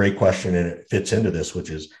 This is a great question, and it fits into this, which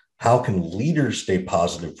is, how can leaders stay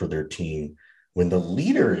positive for their team when the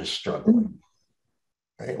leader is struggling?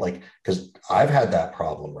 Right? Like, because I've had that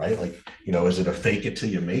problem, right? Like, is it a fake it till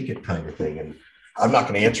you make it kind of thing? And I'm not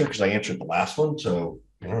going to answer because I answered the last one. So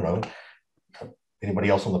I don't know. Anybody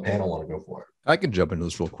else on the panel want to go for it? I can jump into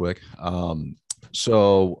this real quick.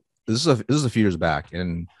 So this is a few years back,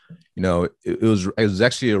 and it was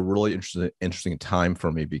actually a really interesting time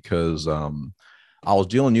for me because I was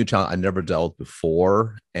dealing with new talent I never dealt with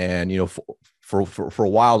before, and for a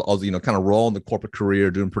while I was kind of rolling the corporate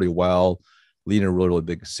career, doing pretty well, leading a really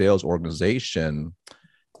big sales organization,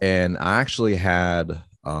 and I actually had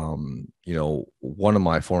one of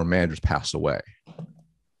my former managers passed away.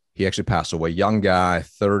 He actually passed away, young guy,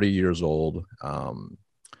 30 years old.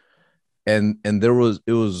 And it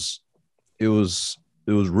was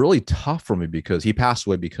really tough for me because he passed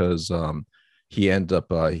away because he ended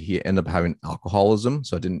up having alcoholism.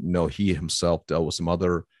 So I didn't know he himself dealt with some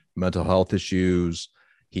other mental health issues.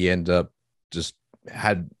 He ended up just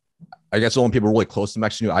had, I guess the only people really close to him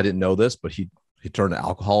actually knew. I didn't know this, but he turned to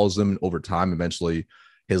alcoholism, and over time, eventually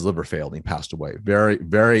his liver failed and he passed away. Very,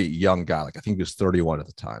 very young guy. Like I think he was 31 at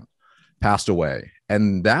the time, passed away.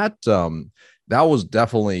 And that was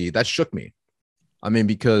definitely, that shook me. I mean,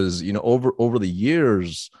 because, over the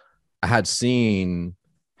years, I had seen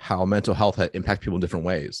how mental health had impacted people in different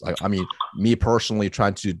ways. I mean, me personally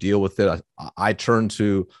trying to deal with it, I turned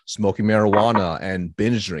to smoking marijuana and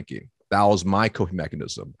binge drinking. That was my coping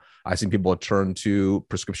mechanism. I seen people turn to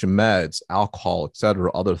prescription meds, alcohol, et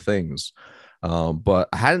cetera, other things. But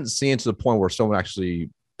I hadn't seen it to the point where someone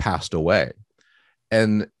actually passed away.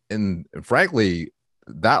 And frankly,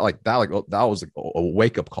 that was like a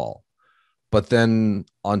wake-up call. But then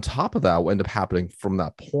on top of that, what ended up happening from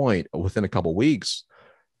that point, within a couple of weeks,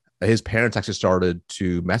 his parents actually started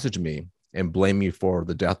to message me and blame me for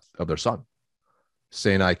the death of their son,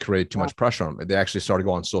 saying I created too much pressure on them. They actually started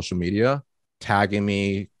going on social media, tagging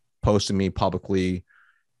me, posting me publicly,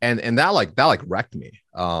 and that wrecked me.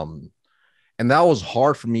 And that was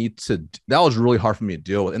really hard for me to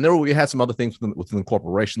deal with. And we had some other things within the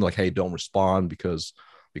corporation, like, hey, don't respond because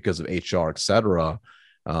of HR, et cetera.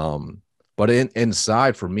 But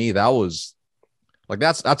inside for me, that was like,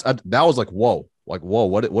 that was like, whoa,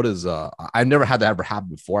 what is, I never had that ever happen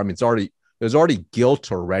before. I mean, there's already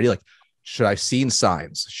guilt already. Like, should I have seen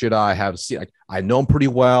signs? Should I have seen, like, I know him pretty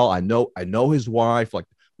well. I know his wife. Like,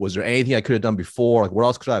 was there anything I could have done before? Like, what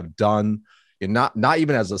else could I have done? And not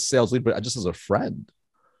even as a sales lead, but just as a friend.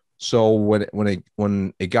 So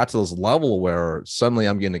when it got to this level where suddenly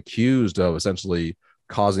I'm getting accused of essentially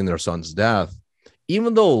causing their son's death,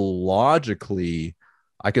 even though logically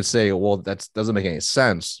I could say, well, that doesn't make any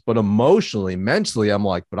sense, but emotionally, mentally, I'm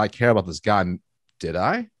like, but I care about this guy. Did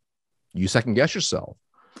I? You second guess yourself.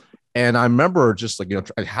 And I remember just like,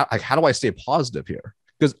 how do I stay positive here?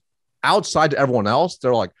 Because outside to everyone else,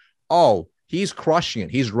 they're like, oh, he's crushing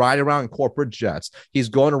it. He's riding around in corporate jets. He's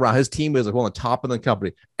going around. His team is like one of the top of the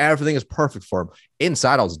company. Everything is perfect for him.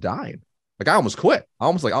 Inside, I was dying. Like, I almost quit. I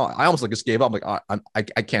almost just gave up. Like,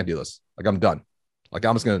 I can't do this. Like, I'm done. Like,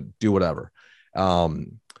 I'm just going to do whatever.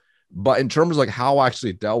 But in terms of like how I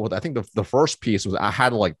actually dealt with it, I think the first piece was I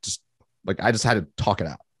had to I just had to talk it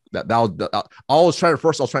out. I was trying to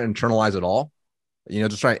internalize it all.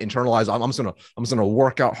 Just trying to internalize. I'm just gonna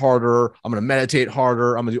work out harder. I'm gonna meditate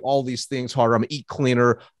harder. I'm gonna do all these things harder. I'm gonna eat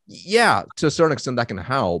cleaner. Yeah, to a certain extent that can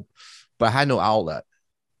help, but I had no outlet.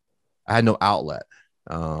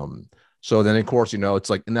 So then of course, it's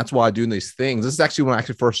like, and that's why I'm doing these things. This is actually when I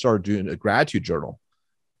actually first started doing a gratitude journal.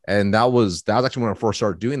 And that was actually when I first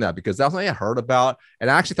started doing that, because that was something I heard about. And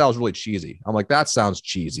I actually thought it was really cheesy. I'm like, that sounds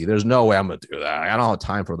cheesy. There's no way I'm going to do that. I don't have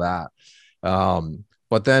time for that.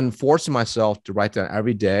 But then forcing myself to write down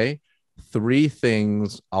every day 3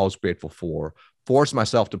 things I was grateful for, forcing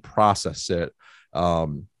myself to process it.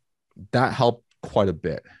 That helped quite a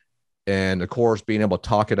bit. And of course, being able to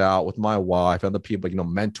talk it out with my wife and other people,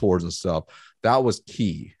 mentors and stuff, that was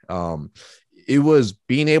key. It was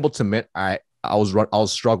being able to admit I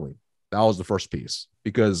was struggling. That was the first piece,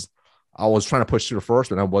 because I was trying to push through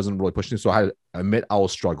first and I wasn't really pushing. So I had to admit I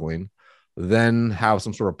was struggling, then have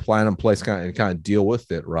some sort of plan in place kind of deal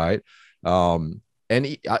with it. Right. And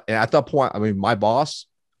at that point, I mean, my boss,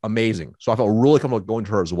 amazing. So I felt really comfortable going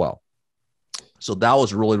to her as well. So that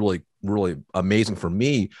was really, really, really amazing for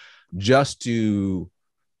me, just to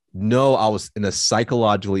know I was in a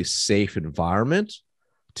psychologically safe environment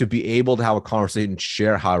to be able to have a conversation and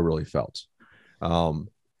share how I really felt.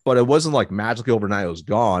 But it wasn't like magically overnight it was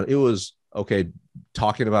gone. It was, okay,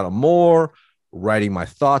 talking about it more, writing my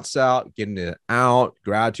thoughts out, getting it out,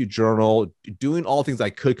 gratitude journal, doing all things I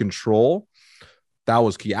could control. That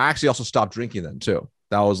was key. I actually also stopped drinking then too.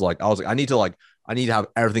 That was like, I was like, I need to have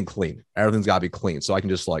everything clean. Everything's got to be clean so I can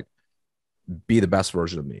just like be the best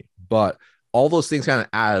version of me. But all those things kind of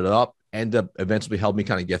added up, end up eventually helped me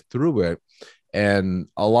kind of get through it. And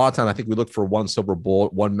a lot of time, I think we look for one silver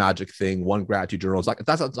bullet, one magic thing, one gratitude journal. It's like,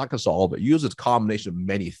 that's not going to solve it. Use a combination of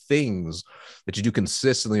many things that you do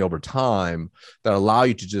consistently over time that allow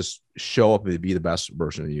you to just show up and be the best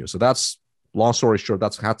version of you. So that's, long story short,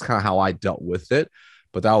 that's kind of how I dealt with it.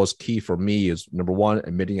 But that was key for me, is number one,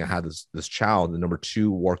 admitting I had this challenge, and number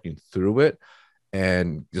two, working through it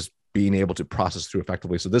and just being able to process through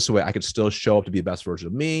effectively. So this way I could still show up to be the best version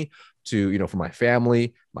of me, to, for my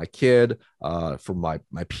family, my kid, from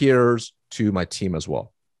my peers, to my team as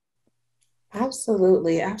well.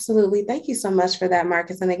 Absolutely. Absolutely. Thank you so much for that,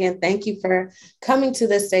 Marcus. And again, thank you for coming to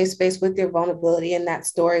this safe space with your vulnerability and that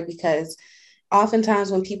story, because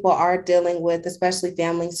oftentimes when people are dealing with, especially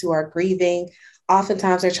families who are grieving,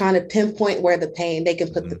 oftentimes they're trying to pinpoint where they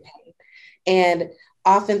can put the pain. And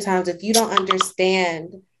oftentimes, if you don't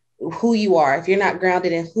understand who you are, if you're not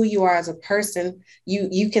grounded in who you are as a person,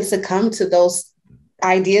 you can succumb to those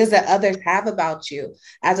ideas that others have about you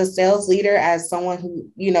as a sales leader, as someone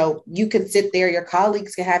who, you could sit there, your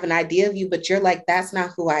colleagues can have an idea of you, but you're like, that's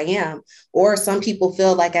not who I am. Or some people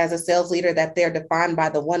feel like as a sales leader that they're defined by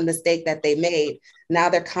the one mistake that they made. Now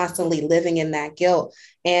they're constantly living in that guilt.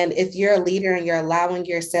 And if you're a leader and you're allowing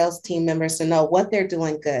your sales team members to know what they're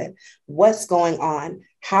doing good, what's going on,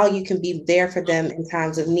 how you can be there for them in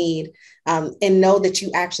times of need, and know that you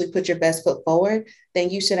actually put your best foot forward, then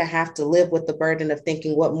you shouldn't have to live with the burden of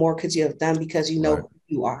thinking, what more could you have done, because you know who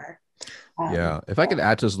you are. Yeah. If I could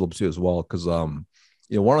add to this a little bit too as well, because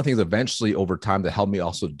one of the things eventually over time that helped me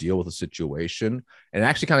also deal with the situation, and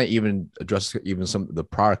actually kind of even address even some of the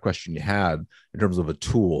prior question you had in terms of a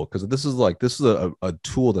tool, because this is a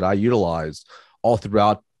tool that I utilized all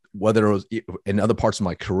throughout, whether it was in other parts of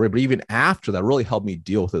my career, but even after that really helped me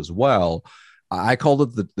deal with it as well. I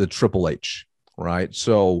called it the Triple H, right?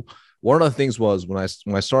 So one of the things was when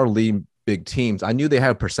I started leading big teams, I knew they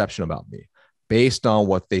had a perception about me based on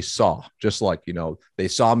what they saw. Just like, they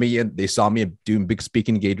saw me doing big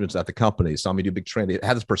speaking engagements at the company. They saw me do big training. They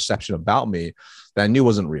had this perception about me that I knew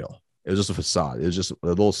wasn't real. It was just a facade. It was just a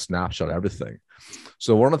little snapshot of everything.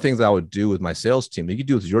 So one of the things I would do with my sales team, you can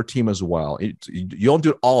do with your team as well. You don't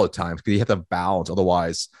do it all the time because you have to have balance.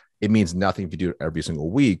 Otherwise, it means nothing if you do it every single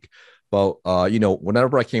week. But,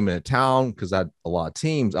 whenever I came into town, because I had a lot of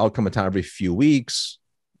teams, I would come in town every few weeks,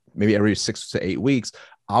 maybe every 6 to 8 weeks.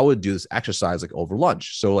 I would do this exercise like over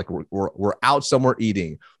lunch. So like we're out somewhere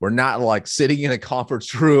eating. We're not like sitting in a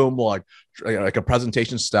conference room, like a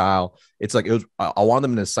presentation style. It's like, I want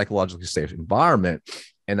them in a psychologically safe environment.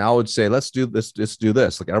 And I would say, let's do this. Let's do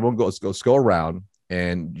this. Like everyone let's go around,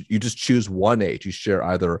 and you just choose one H. You share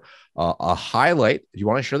either a highlight, if you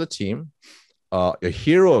want to share the team, a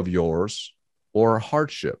hero of yours, or a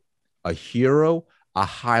hardship. A hero, a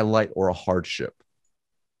highlight, or a hardship.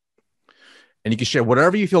 And you can share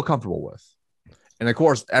whatever you feel comfortable with. And of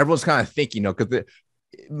course, everyone's kind of thinking, because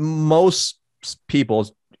most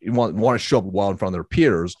people want to show up well in front of their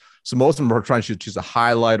peers. So most of them are trying to choose a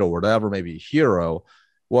highlight or whatever, maybe a hero.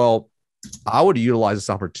 Well, I would utilize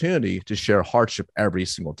this opportunity to share hardship every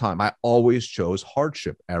single time. I always chose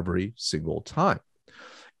hardship every single time.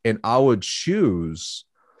 And I would choose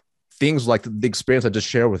things like the experience I just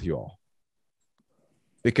shared with you all.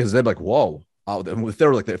 Because they're like, whoa. If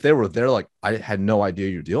they were there, like, I had no idea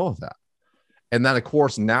you're dealing with that. And then, of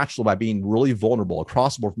course, naturally, by being really vulnerable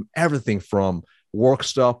across the board, from everything from work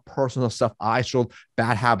stuff, personal stuff, I struggled,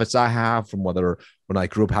 bad habits I have, from whether when I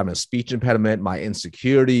grew up having a speech impediment, my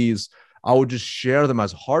insecurities, I would just share them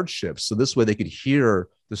as hardships. So this way they could hear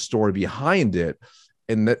the story behind it.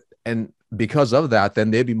 And because of that,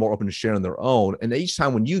 then they'd be more open to sharing their own. And each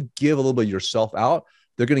time when you give a little bit of yourself out,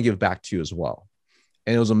 they're going to give back to you as well.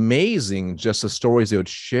 And it was amazing just the stories they would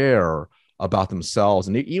share about themselves.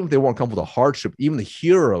 And even if they weren't comfortable with the hardship, even the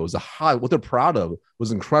heroes, what they're proud of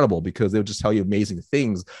was incredible, because they would just tell you amazing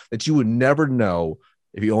things that you would never know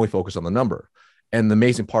if you only focus on the number. And the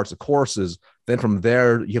amazing parts, of course, is then from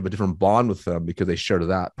there, you have a different bond with them because they share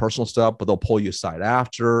that personal stuff, but they'll pull you aside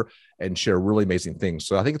after and share really amazing things.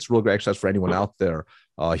 So I think it's a really great exercise for anyone out there.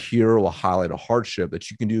 hero will highlight a hardship that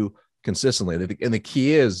you can do consistently. And the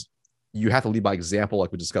key is you have to lead by example,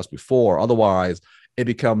 like we discussed before. Otherwise, it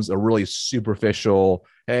becomes a really superficial,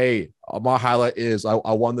 hey, my highlight is I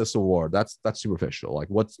won this award. That's superficial. Like,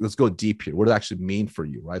 let's go deep here. What does it actually mean for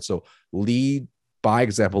you, right? So lead by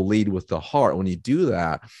example, lead with the heart. When you do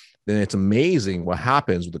that, then it's amazing what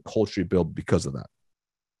happens with the culture you build because of that.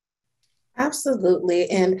 Absolutely.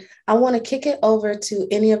 And I want to kick it over to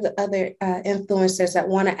any of the other influencers that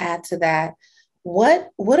want to add to that.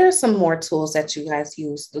 What are some more tools that you guys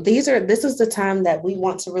use? This is the time that we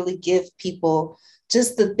want to really give people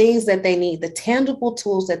just the things that they need, the tangible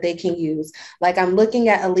tools that they can use. Like, I'm looking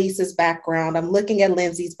at Elise's background. I'm looking at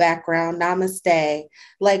Lindsay's background. Namaste.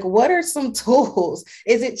 Like, what are some tools?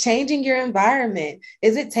 Is it changing your environment?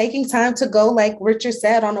 Is it taking time to go, like Richard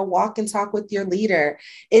said, on a walk and talk with your leader?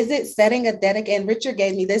 Is it setting a dedicated, and Richard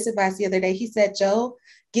gave me this advice the other day. He said, Joe,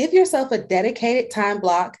 give yourself a dedicated time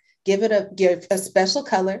block. Give a special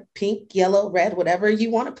color, pink, yellow, red, whatever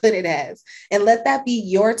you want to put it as, and let that be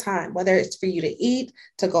your time, whether it's for you to eat,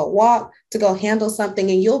 to go walk, to go handle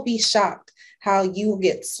something. And you'll be shocked how you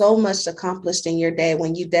get so much accomplished in your day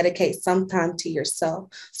when you dedicate some time to yourself.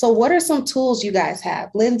 So what are some tools you guys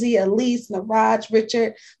have? Lindsay, Elise, Niraj,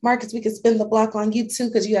 Richard, Marcus, we could spin the block on you too,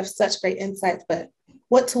 because you have such great insights, but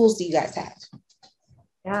what tools do you guys have?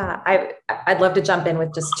 Yeah, I'd love to jump in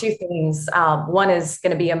with just two things. One is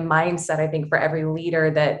going to be a mindset, I think, for every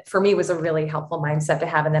leader that for me was a really helpful mindset to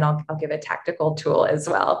have. And then I'll give a tactical tool as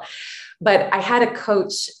well. But I had a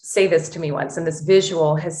coach say this to me once, and this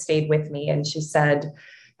visual has stayed with me. And she said,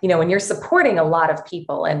 you know, when you're supporting a lot of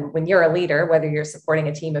people, and when you're a leader, whether you're supporting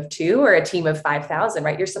a team of 2 or a team of 5,000,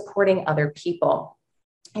 right, you're supporting other people.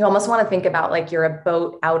 You almost want to think about like you're a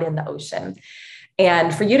boat out in the ocean.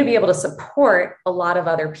 And for you to be able to support a lot of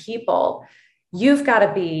other people, you've got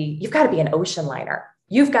to be an ocean liner.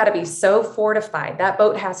 You've got to be so fortified. That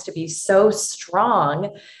boat has to be so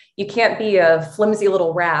strong. You can't be a flimsy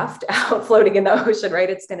little raft out floating in the ocean, right?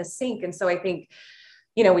 It's going to sink. And so I think,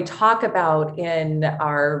 you know, we talk about in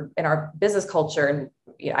our business culture, and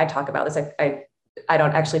you know, I talk about this. I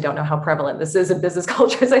don't know how prevalent this is in business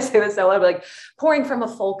culture, as I say this, so I'm like pouring from a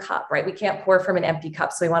full cup, right? We can't pour from an empty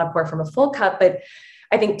cup. So we want to pour from a full cup. But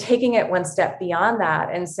I think taking it one step beyond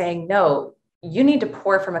that and saying, no, you need to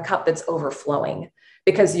pour from a cup that's overflowing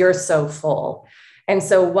because you're so full. And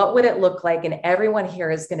so what would it look like? And everyone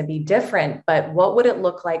here is going to be different, but what would it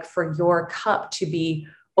look like for your cup to be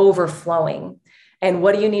overflowing? And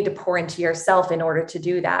what do you need to pour into yourself in order to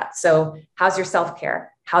do that? So how's your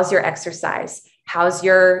self-care? How's your exercise? How's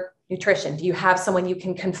your nutrition? Do you have someone you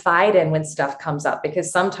can confide in when stuff comes up?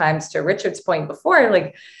 Because sometimes, to Richard's point before,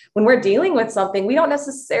 like when we're dealing with something, we don't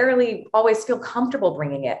necessarily always feel comfortable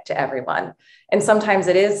bringing it to everyone. And sometimes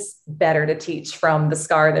it is better to teach from the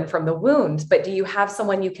scar than from the wound. But do you have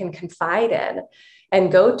someone you can confide in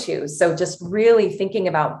and go to? So just really thinking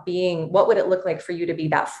about what would it look like for you to be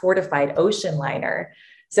that fortified ocean liner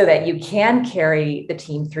so that you can carry the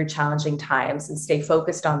team through challenging times and stay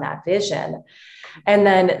focused on that vision. And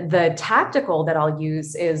then the tactical that I'll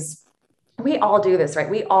use is, we all do this, right?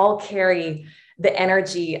 We all carry the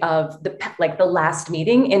energy of the last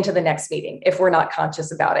meeting into the next meeting if we're not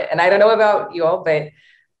conscious about it. And I don't know about you all, but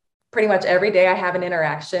pretty much every day I have an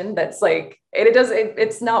interaction that's like,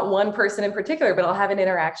 it's not one person in particular, but I'll have an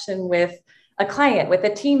interaction with a client, with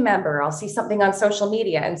a team member. I'll see something on social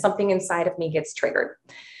media and something inside of me gets triggered.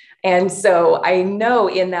 And so I know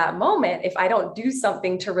in that moment, if I don't do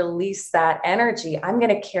something to release that energy, I'm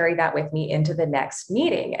going to carry that with me into the next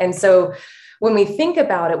meeting. And so when we think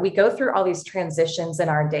about it, we go through all these transitions in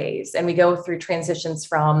our days, and we go through transitions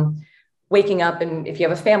from waking up, and if you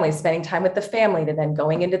have a family, spending time with the family, to then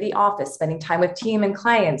going into the office, spending time with team and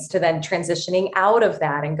clients, to then transitioning out of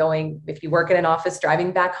that and going, if you work in an office,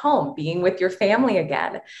 driving back home, being with your family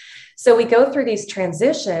again. So we go through these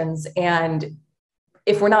transitions, and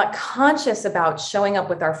if we're not conscious about showing up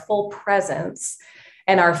with our full presence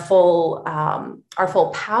and our full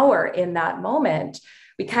power in that moment,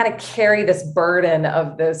 we kind of carry this burden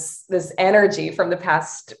of this energy from the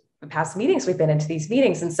past meetings we've been into these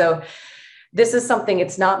meetings. And so this is something,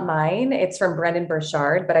 it's not mine, it's from Brendon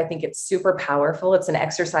Burchard, but I think it's super powerful. It's an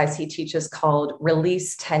exercise he teaches called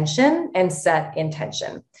release tension and set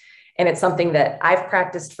intention. And it's something that I've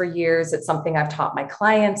practiced for years. It's something I've taught my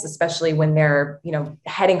clients, especially when they're,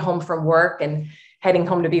 heading home from work and heading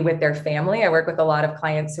home to be with their family. I work with a lot of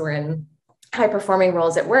clients who are in high performing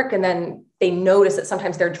roles at work, and then they notice that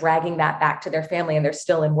sometimes they're dragging that back to their family and they're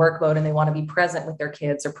still in work mode and they want to be present with their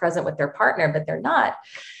kids or present with their partner, but they're not.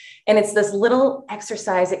 And it's this little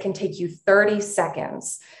exercise. It can take you 30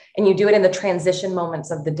 seconds, and you do it in the transition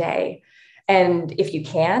moments of the day. And if you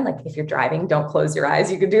can, like if you're driving, don't close your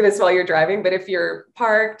eyes. You can do this while you're driving, but if you're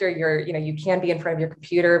parked or you can be in front of your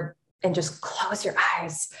computer, and just close your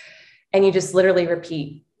eyes. And you just literally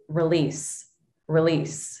repeat, release,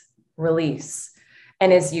 release, release.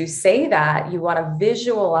 And as you say that, you want to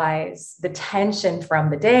visualize the tension from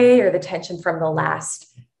the day or the tension from the last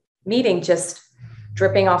meeting just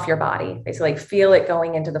dripping off your body. Basically, like feel it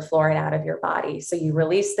going into the floor and out of your body. So you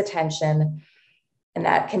release the tension, and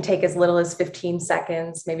that can take as little as 15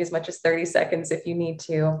 seconds, maybe as much as 30 seconds if you need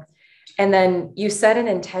to. And then you set an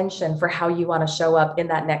intention for how you want to show up in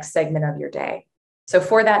that next segment of your day. So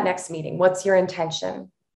for that next meeting, what's your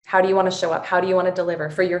intention? How do you want to show up? How do you want to deliver?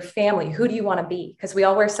 For your family, who do you want to be? Because we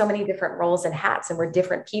all wear so many different roles and hats, and we're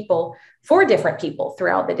different people for different people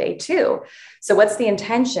throughout the day too. So what's the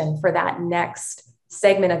intention for that next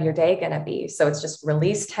segment of your day going to be? So it's just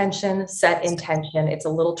release tension, set intention. It's a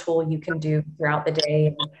little tool you can do throughout the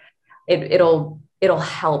day. It'll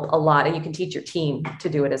help a lot, and you can teach your team to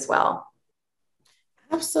do it as well.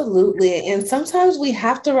 Absolutely. And sometimes we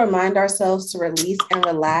have to remind ourselves to release and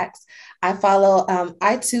relax.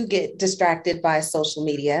 I too get distracted by social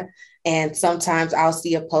media. And sometimes I'll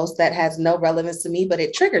see a post that has no relevance to me, but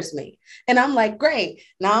it triggers me. And I'm like, great.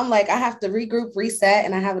 Now I'm like, I have to regroup, reset,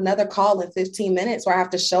 and I have another call in 15 minutes where I have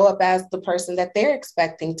to show up as the person that they're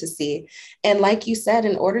expecting to see. And like you said,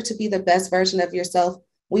 in order to be the best version of yourself,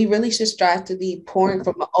 we really should strive to be pouring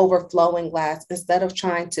from an overflowing glass instead of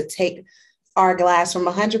trying to take our glass from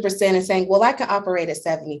 100% and saying, well, I can operate at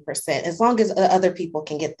 70% as long as other people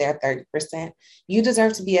can get their 30%. You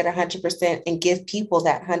deserve to be at 100% and give people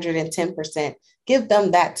that 110%. Give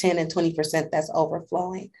them that 10 and 20% that's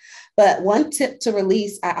overflowing. But one tip to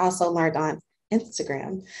release, I also learned on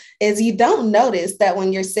Instagram, is you don't notice that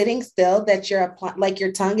when you're sitting still, that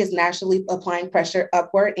your tongue is naturally applying pressure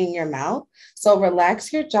upward in your mouth. So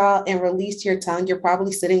relax your jaw and release your tongue. You're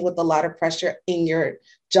probably sitting with a lot of pressure in your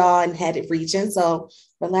jaw and head region. So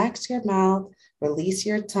relax your mouth, release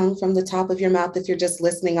your tongue from the top of your mouth. If you're just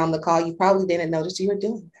listening on the call, you probably didn't notice you were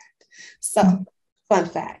doing that. So fun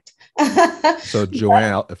fact. So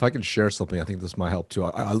Joanne, if I can share something, I think this might help too.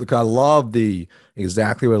 I love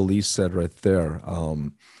exactly what Elise said right there.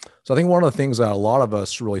 So I think one of the things that a lot of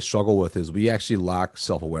us really struggle with is we actually lack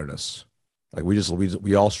self-awareness. Like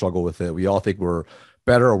we all struggle with it. We all think we're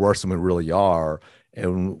better or worse than we really are.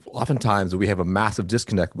 And oftentimes we have a massive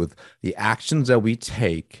disconnect with the actions that we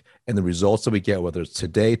take and the results that we get, whether it's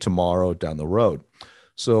today, tomorrow, down the road.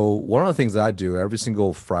 So one of the things that I do every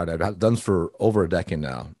single Friday, I've done for over a decade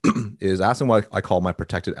now, is asking what I call my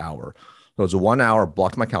protected hour. So it's a 1 hour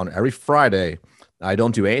blocked my calendar every Friday. I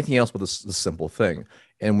don't do anything else but this simple thing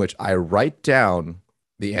in which I write down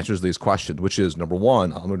the answers to these questions, which is number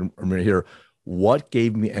one, I'm going to hear what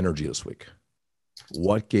gave me energy this week?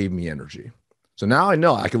 What gave me energy? So now I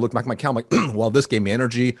know I can look back at my calendar, like, well, this gave me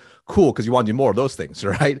energy. Cool, because you want to do more of those things,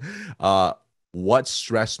 right? What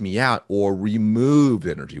stressed me out or removed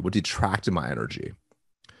energy? What detracted my energy?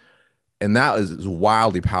 And that is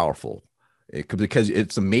wildly powerful because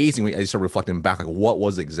it's amazing when I start reflecting back, like what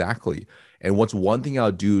was exactly, and what's one thing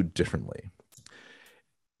I'll do differently.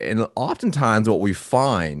 And oftentimes what we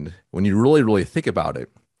find when you really, really think about it,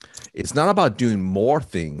 it's not about doing more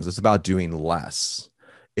things. It's about doing less.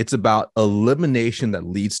 It's about elimination that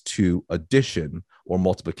leads to addition or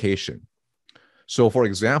multiplication. So for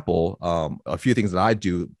example, a few things that I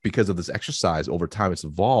do because of this exercise over time, it's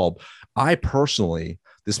evolved. I personally,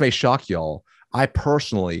 this may shock y'all, I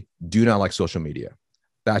personally do not like social media.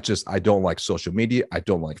 I don't like social media. I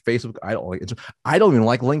don't like Facebook. I don't even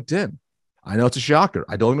like LinkedIn. I know it's a shocker.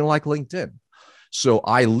 I don't even like LinkedIn. So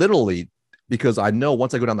I literally, because I know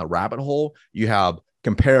once I go down the rabbit hole, you have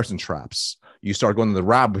comparison traps. You start going to the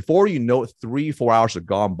rabbit. Before you know it, 3-4 hours have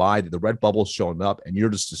gone by, the red bubble's showing up and you're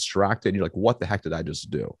just distracted. And you're like, what the heck did I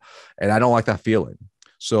just do? And I don't like that feeling.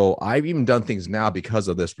 So I've even done things now because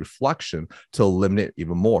of this reflection to eliminate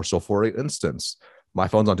even more. So for instance, my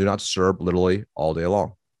phone's on do not disturb literally all day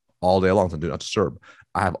long. All day long it's on do not disturb.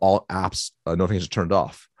 I have all apps notifications turned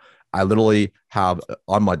off. I literally have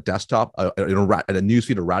on my desktop a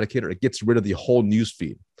newsfeed eradicator. It gets rid of the whole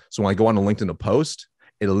newsfeed. So when I go on to LinkedIn to post,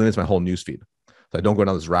 it eliminates my whole newsfeed. So I don't go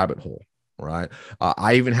down this rabbit hole, right?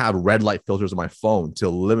 I even have red light filters on my phone to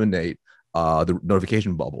eliminate the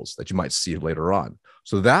notification bubbles that you might see later on.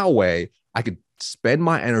 So that way I could spend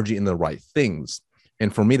my energy in the right things.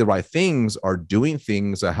 And for me, the right things are doing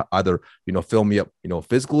things that either, fill me up,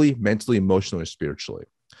 physically, mentally, emotionally, or spiritually.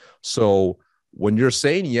 So when you're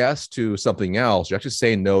saying yes to something else, you're actually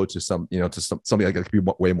saying no to something like that could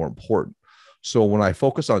be way more important. So when I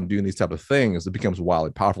focus on doing these type of things, it becomes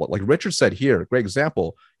wildly powerful. Like Richard said here, great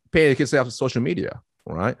example, pay the kids to have social media,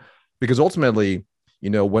 right? Because ultimately,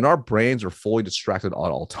 when our brains are fully distracted at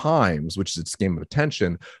all times, which is its game of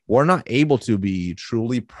attention, we're not able to be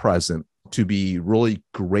truly present, to be really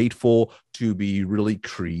grateful, to be really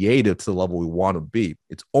creative to the level we want to be.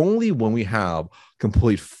 It's only when we have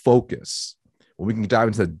complete focus, when we can dive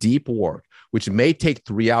into deep work, which may take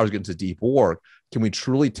 3 hours to get into deep work, can we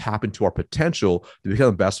truly tap into our potential to become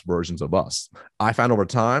the best versions of us? I found over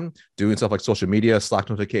time doing stuff like social media, Slack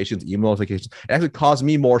notifications, email notifications, it actually caused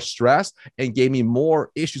me more stress and gave me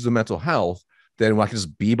more issues of mental health than when I could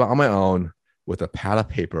just be on my own with a pad of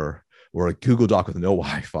paper or a Google Doc with no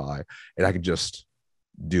Wi-Fi, and I can just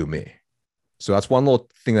do me. So that's one little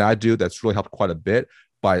thing that I do that's really helped quite a bit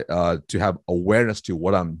by to have awareness to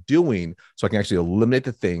what I'm doing, so I can actually eliminate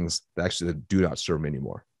the things that actually do not serve me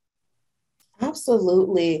anymore.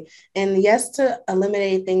 Absolutely. And yes, to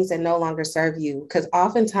eliminate things that no longer serve you, because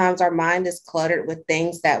oftentimes our mind is cluttered with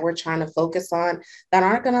things that we're trying to focus on that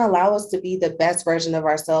aren't going to allow us to be the best version of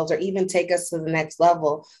ourselves or even take us to the next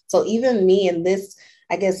level. So even me in this,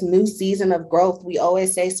 I guess, new season of growth, we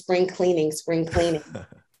always say spring cleaning, spring cleaning.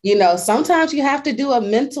 Sometimes you have to do a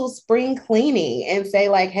mental spring cleaning and say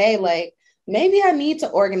like, hey, like, maybe I need to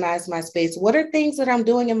organize my space. What are things that I'm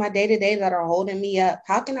doing in my day-to-day that are holding me up?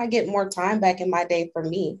 How can I get more time back in my day for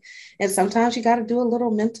me? And sometimes you got to do a little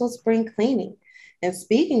mental spring cleaning. And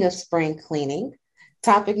speaking of spring cleaning,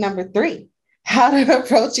 topic number 3, how to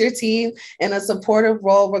approach your team in a supportive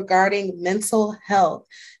role regarding mental health.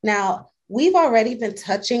 Now, we've already been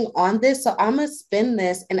touching on this, so I'm going to spin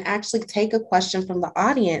this and actually take a question from the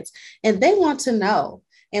audience. And they want to know,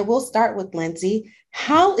 and we'll start with Lindsay,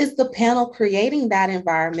 how is the panel creating that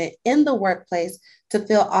environment in the workplace to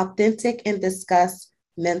feel authentic and discuss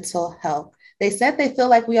mental health? They said they feel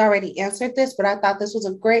like we already answered this, but I thought this was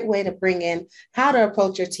a great way to bring in how to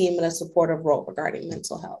approach your team in a supportive role regarding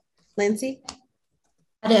mental health. Lindsay?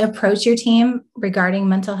 How to approach your team regarding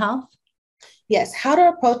mental health? Yes, how to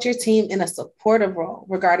approach your team in a supportive role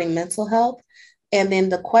regarding mental health. And then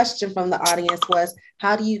the question from the audience was,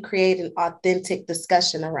 how do you create an authentic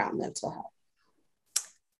discussion around mental health?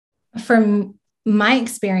 From my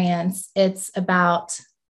experience,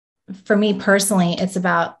 for me personally, it's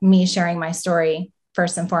about me sharing my story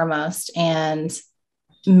first and foremost, and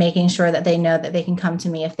making sure that they know that they can come to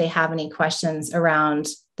me if they have any questions around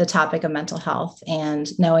the topic of mental health,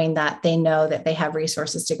 and knowing that they know that they have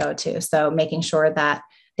resources to go to. So making sure that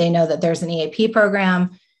they know that there's an EAP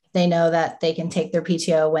program, they know that they can take their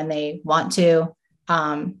PTO when they want to,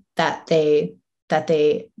 that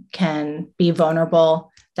they can be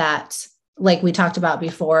vulnerable, that, like we talked about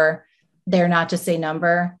before, they're not just a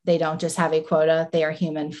number. They don't just have a quota. They are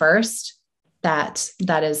human first. That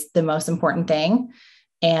is the most important thing.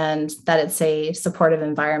 And that it's a supportive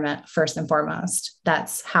environment first and foremost.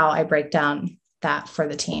 That's how I break down that for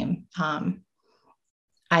the team.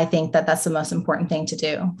 I think that that's the most important thing to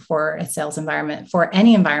do for a sales environment, for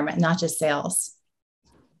any environment, not just sales.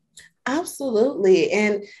 Absolutely.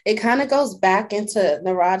 And it kind of goes back into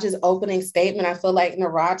Niraj's opening statement. I feel like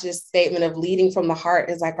Niraj's statement of leading from the heart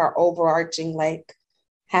is like our overarching, like,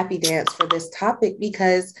 happy dance for this topic,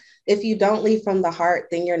 because if you don't lead from the heart,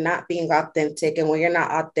 then you're not being authentic. And when you're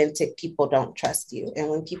not authentic, people don't trust you. And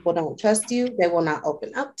when people don't trust you, they will not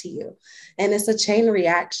open up to you. And it's a chain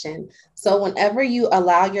reaction. So whenever you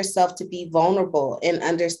allow yourself to be vulnerable and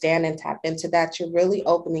understand and tap into that, you're really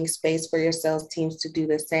opening space for your sales teams to do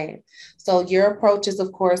the same. So your approach is,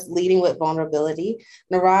 of course, leading with vulnerability.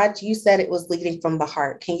 Niraj, you said it was leading from the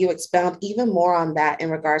heart. Can you expound even more on that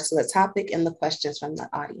in regards to the topic and the questions from the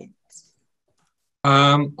audience?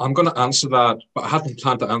 I'm going to answer that, but I hadn't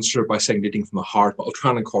planned to answer it by saying leading from the heart, but I'll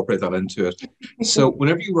try and incorporate that into it. So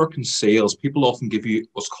whenever you work in sales, people often give you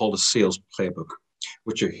what's called a sales playbook,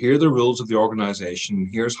 which are, here are the rules of the organization.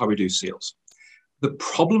 Here's how we do sales. The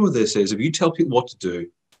problem with this is, if you tell people what to do,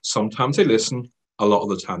 sometimes they listen, a lot of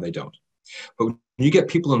the time they don't. But when you get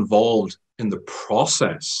people involved in the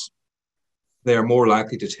process, they are more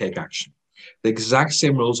likely to take action. The exact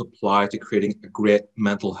same rules apply to creating a great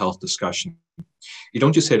mental health discussion. You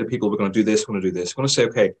don't just say to people, we're going to do this, we're going to do this. We're going to say,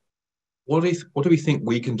 okay, what do we think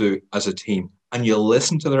we can do as a team? And you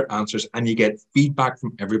listen to their answers and you get feedback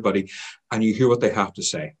from everybody and you hear what they have to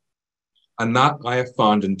say. And that I have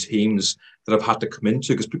found in teams that I've had to come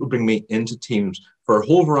into, because people bring me into teams for a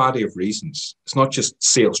whole variety of reasons. It's not just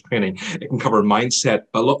sales training. It can cover mindset.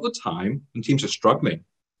 But a lot of the time when teams are struggling,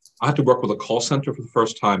 I had to work with a call center for the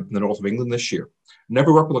first time in the north of England this year.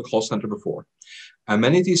 Never worked with a call center before. And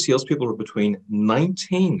many of these salespeople were between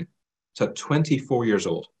 19 to 24 years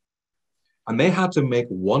old. And they had to make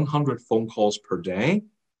 100 phone calls per day.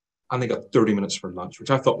 And they got 30 minutes for lunch,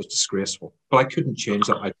 which I thought was disgraceful. But I couldn't change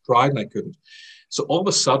that. I tried and I couldn't. So all of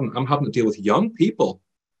a sudden, I'm having to deal with young people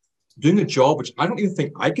doing a job which I don't even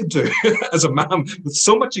think I could do as a man with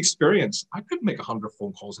so much experience. I couldn't make 100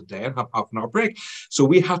 phone calls a day and have half an hour break. So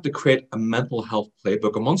we have to create a mental health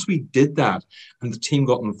playbook. And once we did that and the team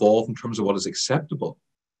got involved in terms of what is acceptable,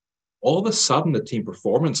 all of a sudden the team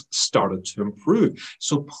performance started to improve.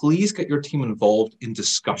 So please get your team involved in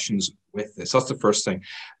discussions with this. That's the first thing.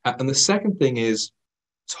 And the second thing is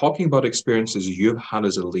talking about experiences you've had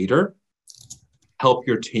as a leader. Help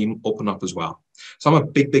your team open up as well. So I'm a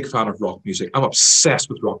big fan of rock music. I'm obsessed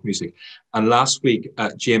with rock music. And last week,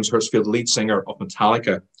 James Hetfield, lead singer of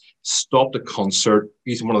Metallica, stopped a concert.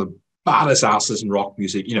 He's one of the baddest asses in rock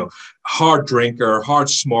music, hard drinker, hard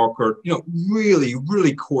smoker, really,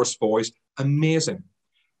 really coarse voice, amazing.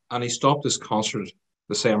 And he stopped his concert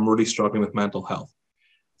to say, I'm really struggling with mental health.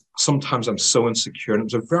 Sometimes I'm so insecure. And it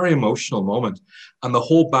was a very emotional moment. And the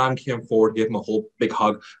whole band came forward, gave him a whole big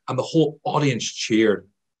hug, and the whole audience cheered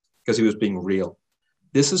because he was being real.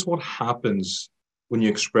 This is what happens when you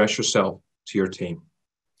express yourself to your team.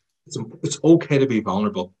 It's okay to be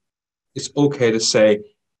vulnerable. It's okay to say,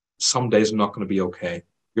 some days I'm not going to be okay.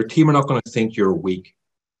 Your team are not going to think you're weak.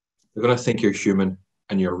 They're going to think you're human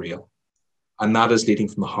and you're real. And that is leading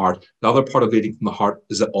from the heart. The other part of leading from the heart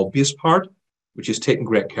is the obvious part, which is taking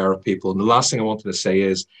great care of people. And the last thing I wanted to say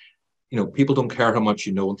is, people don't care how much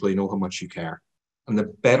you know until they know how much you care. And the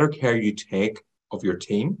better care you take of your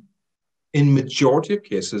team, in majority of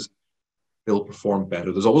cases, they'll perform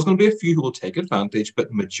better. There's always going to be a few who will take advantage, but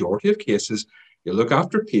in majority of cases, you look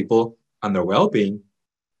after people and their well-being,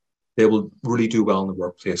 they will really do well in the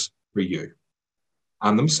workplace for you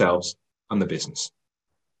and themselves and the business.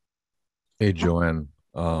 Hey, Joanne,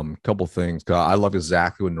 couple things. I love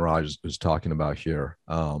exactly what Niraj is talking about here.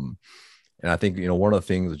 And I think, one of the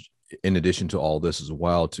things, in addition to all this as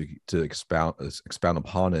well, to expound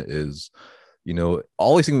upon it is,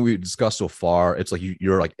 all these things we discussed so far, it's like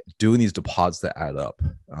you're like doing these deposits that add up.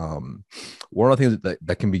 One of the things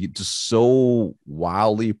that can be just so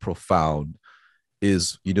wildly profound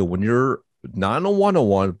is, when you're not in a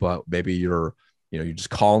one-on-one, but maybe you're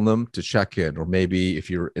just calling them to check in, or maybe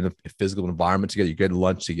if you're in a physical environment together, you're getting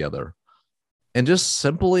lunch together, and just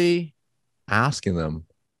simply asking them,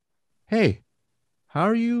 hey, how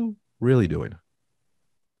are you really doing?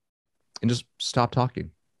 And just stop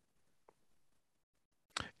talking.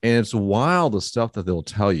 And it's wild, the stuff that they'll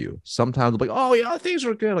tell you. Sometimes they'll be like, oh yeah, things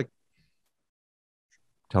are good. Like,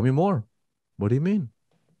 tell me more. What do you mean?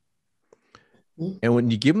 And when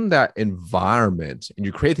you give them that environment and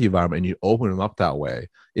you create the environment and you open them up that way,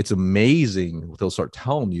 it's amazing what they'll start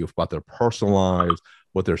telling you about their personal lives,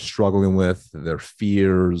 what they're struggling with, their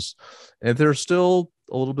fears. And if they're still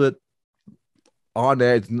a little bit on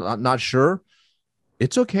edge, not sure,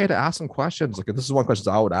 it's okay to ask them questions. Like, this is one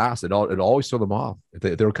question I would ask. It always throw them off.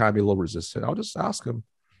 If they were kind of be a little resistant, I'll just ask them,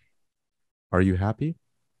 are you happy?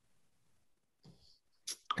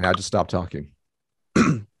 And I just stop talking.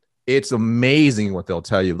 It's amazing what they'll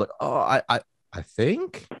tell you. Like, oh, I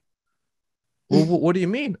think. Well, what do you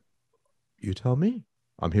mean? You tell me.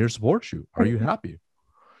 I'm here to support you. Are you happy?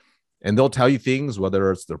 And they'll tell you things,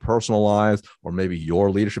 whether it's their personal lives or maybe your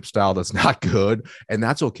leadership style that's not good, and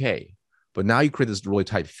that's okay. But now you create this really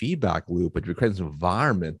tight feedback loop, but you're creating this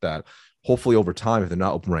environment that hopefully over time, if they're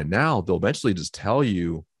not open right now, they'll eventually just tell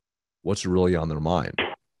you what's really on their mind.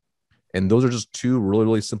 And those are just two really,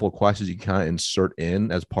 really simple questions you kind of insert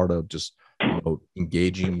in as part of just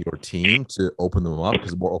engaging your team to open them up,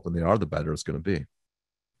 because the more open they are, the better it's going to be.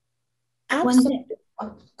 Absolutely.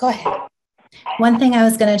 Go ahead. One thing I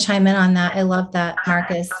was going to chime in on that. I love that,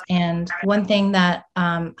 Marcus. And one thing that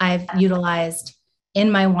I've utilized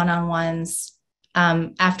in my one-on-ones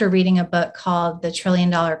after reading a book called The $1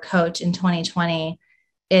 Trillion Coach in 2020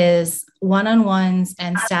 is one-on-ones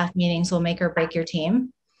and staff meetings will make or break your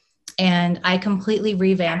team. And I completely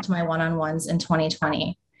revamped my one-on-ones in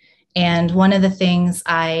 2020. And one of the things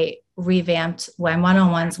I revamped my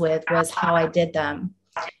one-on-ones with was how I did them.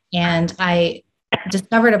 And I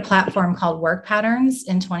discovered a platform called Work Patterns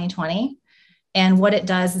in 2020. And what it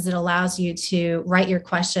does is it allows you to write your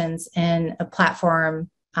questions in a platform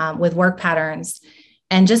with work patterns.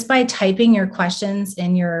 And just by typing your questions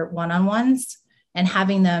in your one-on-ones and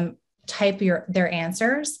having them type their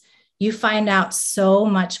answers, you find out so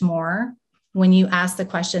much more when you ask the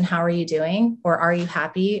question, how are you doing? Or are you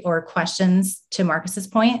happy? Or questions, to Marcus's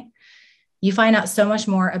point, You find out so much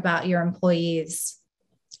more about your employees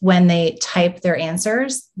when they type their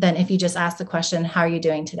answers than if you just ask the question, how are you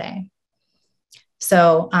doing today?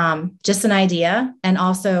 So just an idea. And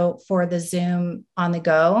also for the Zoom on the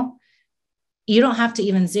go, you don't have to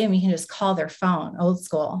even Zoom. You can just call their phone, old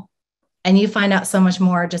school. And you find out so much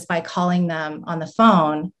more just by calling them on the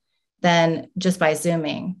phone than just by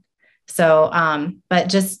Zooming. So, but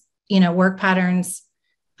just, work patterns,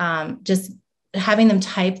 just having them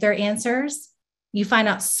type their answers, you find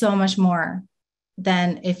out so much more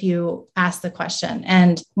than if you ask the question.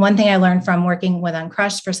 And one thing I learned from working with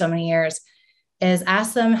Uncrushed for so many years is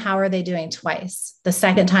ask them, how are they doing twice? The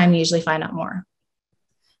second time, you usually find out more.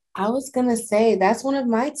 I was going to say, that's one of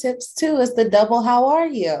my tips too, is the double, how are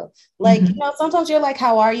you? Sometimes you're like,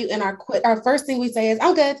 how are you? And our first thing we say is,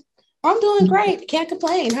 I'm good. I'm doing great. Can't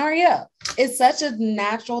complain. How are you? It's such a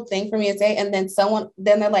natural thing for me to say. And then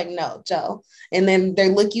they're like, no, Joe. And then they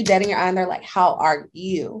look you dead in your eye and they're like, how are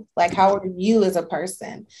you? Like, how are you as a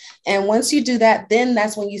person? And once you do that, then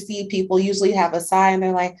that's when you see people usually have a sigh and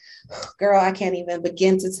they're like, girl, I can't even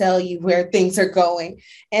begin to tell you where things are going.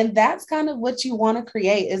 And that's kind of what you want to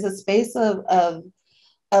create, is a space of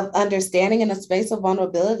understanding and a space of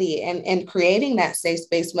vulnerability, and creating that safe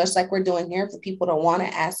space, much like we're doing here, for people to want to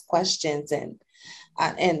ask questions and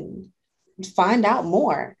find out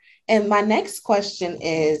more. And my next question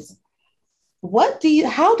is,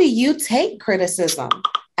 how do you take criticism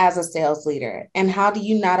as a sales leader, and how do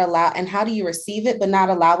you receive it, but not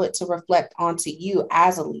allow it to reflect onto you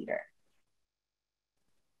as a leader?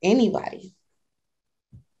 Anybody?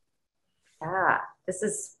 Yeah, this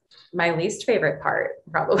is my least favorite part,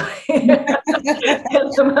 probably.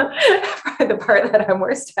 It's probably the part that I'm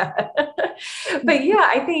worst at. But yeah,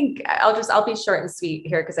 I think I'll be short and sweet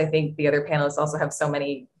here, because I think the other panelists also have so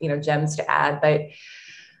many, gems to add. But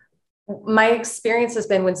my experience has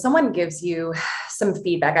been, when someone gives you some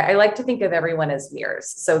feedback, I like to think of everyone as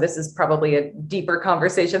mirrors. So this is probably a deeper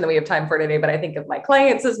conversation than we have time for today, but I think of my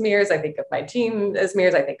clients as mirrors. I think of my team as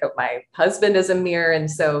mirrors. I think of my husband as a mirror. And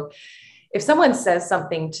so if someone says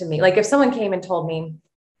something to me, like if someone came and told me,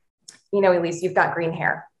 Elise, you've got green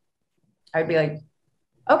hair, I'd be like,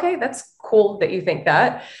 okay, that's cool that you think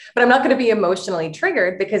that, but I'm not going to be emotionally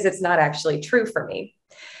triggered, because it's not actually true for me.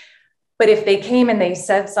 But if they came and they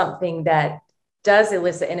said something that does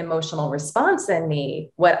elicit an emotional response in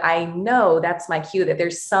me, what I know, that's my cue that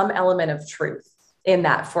there's some element of truth in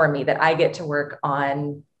that for me that I get to working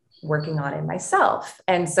on in myself.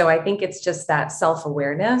 And so I think it's just that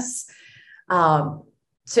self-awareness,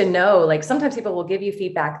 to know, like, sometimes people will give you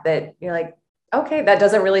feedback that you're like, okay, that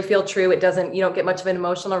doesn't really feel true. You don't get much of an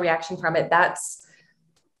emotional reaction from it.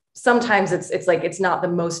 Sometimes it's like, it's not the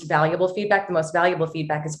most valuable feedback. The most valuable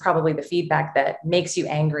feedback is probably the feedback that makes you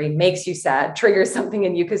angry, makes you sad, triggers something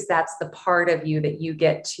in you, because that's the part of you that you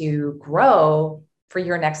get to grow for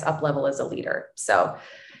your next up level as a leader. So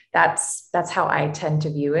that's how I tend to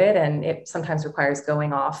view it. And it sometimes requires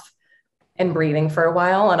going off and breathing for a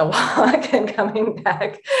while on a walk and coming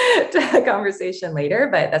back to the conversation later.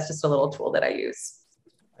 But that's just a little tool that I use.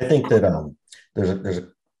 I think that there's a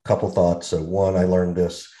couple thoughts. So one, I learned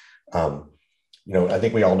this, I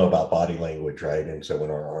think we all know about body language, right? And so when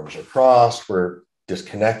our arms are crossed, we're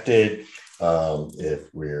disconnected. If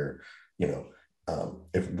we're,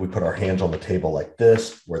 if we put our hands on the table like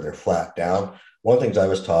this, where they're flat down, one of the things I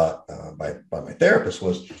was taught by my therapist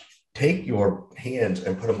was, take your hands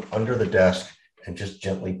and put them under the desk and just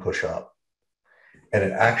gently push up. And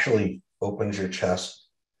it actually opens your chest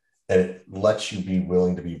and it lets you be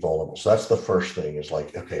willing to be vulnerable. So that's the first thing, is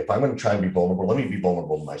like, okay, if I'm going to try and be vulnerable, let me be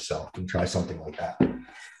vulnerable to myself and try something like that.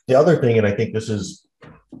 The other thing, and I think this is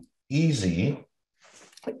easy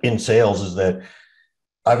in sales, is that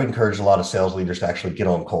I've encouraged a lot of sales leaders to actually get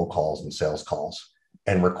on cold calls and sales calls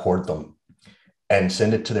and record them and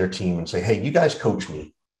send it to their team and say, hey, you guys coach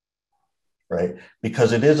me. Right?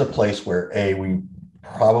 Because it is a place where we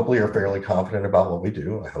probably are fairly confident about what we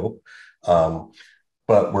do, I hope.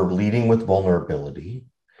 But we're leading with vulnerability.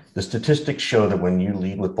 The statistics show that when you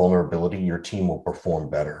lead with vulnerability, your team will perform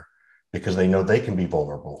better, because they know they can be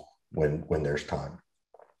vulnerable when there's time.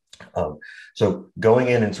 So going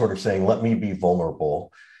in and sort of saying, let me be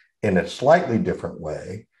vulnerable in a slightly different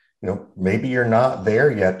way. Maybe you're not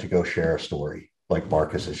there yet to go share a story like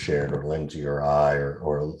Marcus has shared, or Lindsay, or I,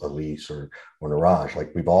 or Elise, or Niraj.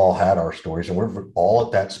 Like, we've all had our stories, and we're all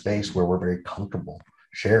at that space where we're very comfortable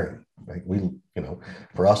sharing. Right?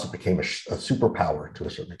 For us, it became a superpower to a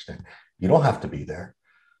certain extent. You don't have to be there.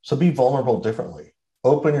 So be vulnerable differently.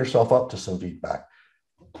 Open yourself up to some feedback.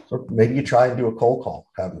 So maybe you try and do a cold call,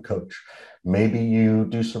 have them coach. Maybe you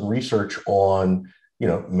do some research on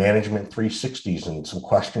management 360s and some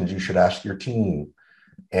questions you should ask your team,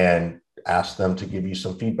 and ask them to give you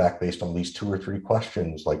some feedback based on these 2 or 3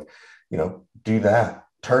 questions. Like, do that.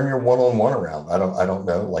 Turn your one-on-one around. I don't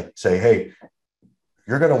know, like say, hey,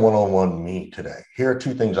 you're going to one-on-one me today. Here are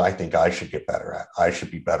 2 things I think I should get better at. I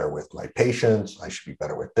should be better with my patients. I should be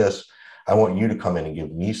better with this. I want you to come in and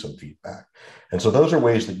give me some feedback. And so those are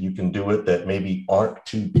ways that you can do it that maybe aren't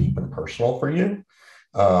too deep and personal for you,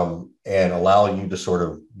 and allow you to sort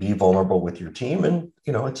of be vulnerable with your team. And,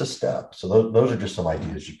 it's a step. So those are just some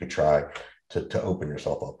ideas you could try to open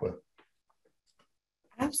yourself up with.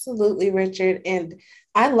 Absolutely, Richard. And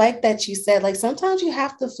I like that you said, like, sometimes you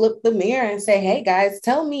have to flip the mirror and say, hey guys,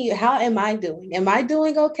 tell me, how am I doing? Am I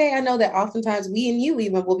doing okay? I know that oftentimes we and you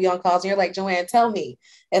even will be on calls and you're like, Joanne, tell me,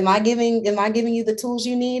 am I giving you the tools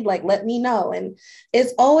you need? Like, let me know. And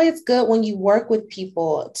it's always good when you work with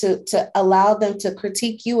people to allow them to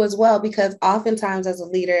critique you as well, because oftentimes as a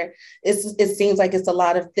leader, it seems like it's a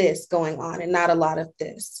lot of this going on and not a lot of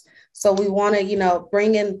this. So we want to,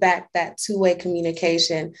 bring in back that two-way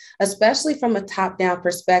communication, especially from a top-down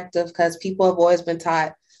perspective, because people have always been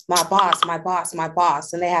taught, my boss, my boss, my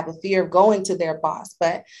boss, and they have a fear of going to their boss.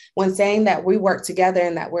 But when saying that we work together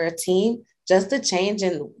and that we're a team, just a change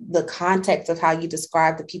in the context of how you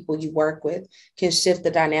describe the people you work with can shift the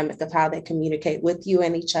dynamic of how they communicate with you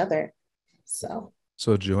and each other. So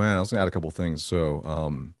Joanne, I was going to add a couple of things.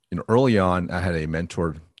 So, early on, I had a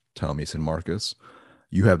mentor tell me, he said, Marcus,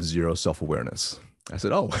 you have zero self-awareness. I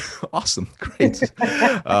said, oh, awesome. Great.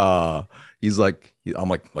 He's like, I'm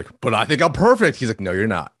like, but I think I'm perfect. He's like, no, you're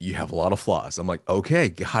not. You have a lot of flaws. I'm like, okay,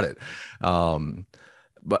 got it.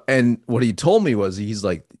 And what he told me was, he's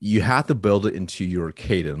like, you have to build it into your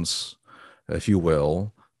cadence, if you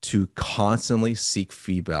will, to constantly seek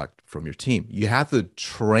feedback from your team. You have to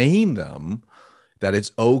train them that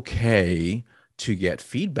it's okay to get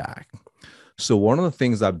feedback. So one of the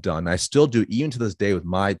things I've done, I still do even to this day with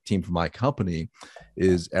my team for my company,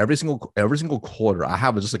 is every single quarter, I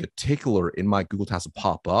have just like a tickler in my Google Task to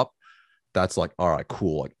pop up. That's like, all right,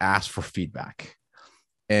 cool. Like, ask for feedback.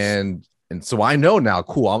 And so I know now,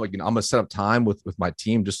 cool. I'm like, I'm gonna set up time with my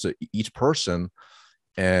team, just to each person.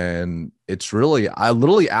 And it's really, I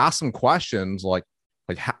literally ask them questions like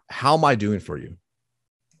how am I doing for you?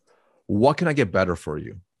 What can I get better for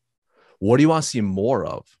you? What do you want to see more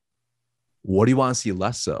of? What do you want to see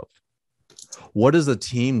less of? What does the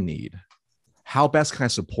team need? How best can I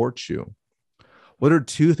support you? What are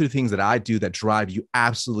 2 or 3 things that I do that drive you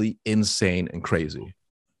absolutely insane and crazy?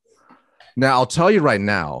 Now, I'll tell you right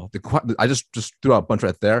now, I just threw out a bunch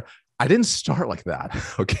right there. I didn't start like that,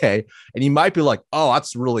 okay? And you might be like, oh,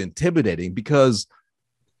 that's really intimidating, because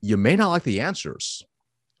you may not like the answers.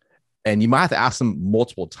 And you might have to ask them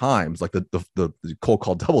multiple times, like the cold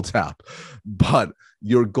call double tap. But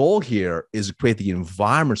your goal here is to create the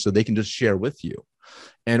environment so they can just share with you.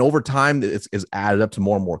 And over time, it's added up to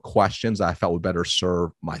more and more questions that I felt would better serve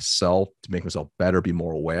myself, to make myself better, be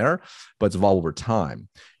more aware. But it's evolved over time.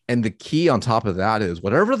 And the key on top of that is,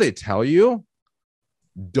 whatever they tell you,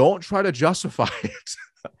 don't try to justify it.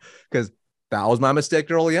 Because that was my mistake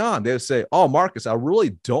early on. They would say, oh, Marcus, I really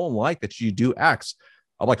don't like that you do X.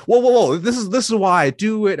 I'm like, whoa, this is why I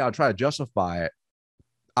do it. I'll try to justify it.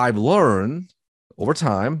 I've learned over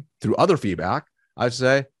time through other feedback. I'd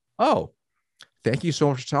say, oh, thank you so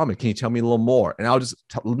much for telling me. Can you tell me a little more? And I'll just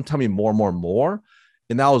tell me more and more and more.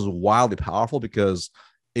 And that was wildly powerful, because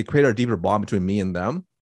it created a deeper bond between me and them.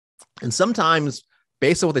 And sometimes,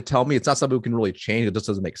 based on what they tell me, it's not something we can really change. It just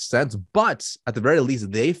doesn't make sense. But at the very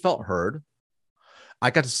least, they felt heard.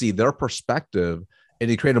 I got to see their perspective,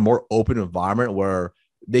 and it created a more open environment where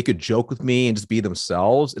they could joke with me and just be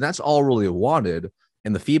themselves. And that's all really wanted.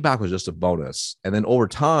 And the feedback was just a bonus. And then over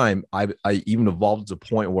time, I even evolved to the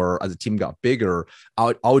point where, as the team got bigger,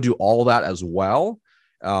 I would do all that as well.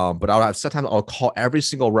 But I would have sometimes I'll call every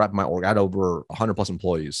single rep in my org. I had over 100 plus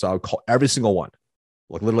employees. So I would call every single one,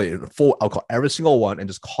 like literally I'll call every single one and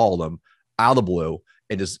just call them out of the blue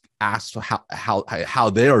and just ask how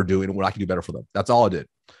they are doing and what I can do better for them. That's all I did.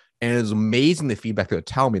 And it was amazing the feedback they would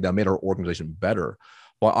tell me that made our organization better.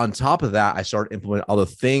 But on top of that, I started implementing other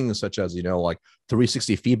things, such as, like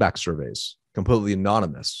 360 feedback surveys, completely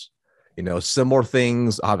anonymous, similar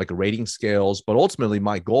things. I have like rating scales, but ultimately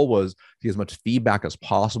my goal was to get as much feedback as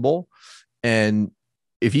possible. And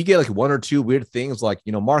if you get like 1 or 2 weird things like,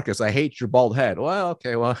 Marcus, I hate your bald head. Well,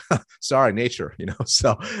 okay, well, sorry, nature,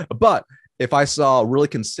 so, but if I saw really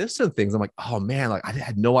consistent things, I'm like, oh man, like I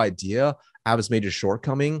had no idea I have this major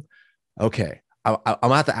shortcoming. Okay. I'm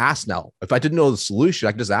gonna have to ask now. If I didn't know the solution,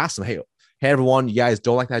 I could just ask them, hey, everyone, you guys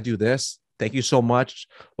don't like that, do this. Thank you so much.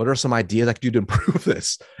 What are some ideas I could do to improve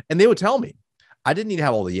this? And they would tell me. I didn't need to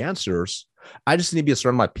have all the answers. I just need to be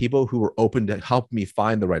surrounded by people who are open to help me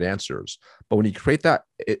find the right answers. But when you create that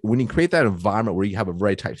environment where you have a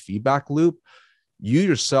very tight feedback loop, you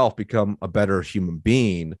yourself become a better human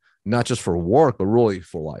being, not just for work, but really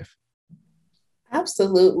for life.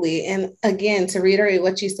 Absolutely. And again, to reiterate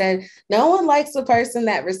what you said, no one likes a person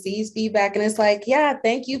that receives feedback and it's like, yeah,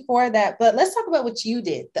 thank you for that. But let's talk about what you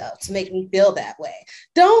did, though, to make me feel that way.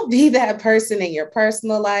 Don't be that person in your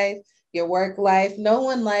personal life, your work life. No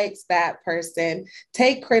one likes that person.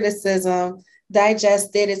 Take criticism,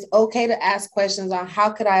 digest it. It's okay to ask questions on how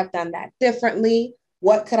could I have done that differently?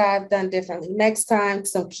 What could I have done differently next time?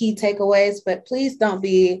 Some key takeaways, but please don't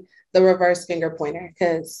be the reverse finger pointer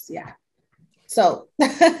because, yeah. So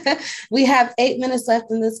we have 8 minutes left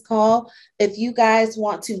in this call. If you guys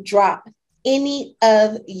want to drop any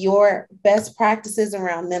of your best practices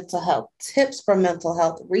around mental health, tips for mental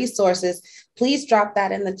health, resources, please drop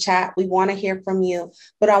that in the chat. We want to hear from you.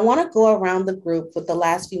 But I want to go around the group with the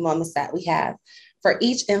last few moments that we have. For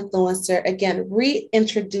each influencer, again,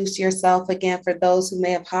 reintroduce yourself again for those who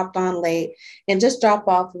may have hopped on late, and just drop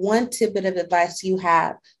off one tidbit of advice you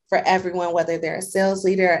have for everyone, whether they're a sales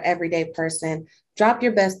leader or everyday person. Drop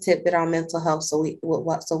your best tidbit on mental health so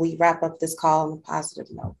we wrap up this call on a positive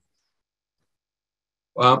note.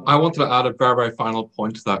 I wanted to add a very, very final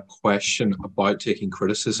point to that question about taking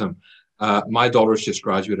criticism. My daughter's just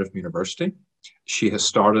graduated from university. She has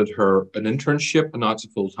started an internship, and now it's a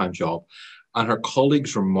full-time job. And her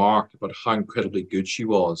colleagues remarked about how incredibly good she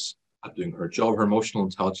was at doing her job. Her emotional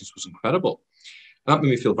intelligence was incredible. And that made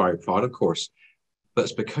me feel very proud, of course. But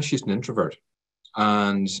it's because she's an introvert.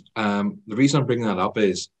 And the reason I'm bringing that up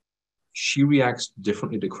is she reacts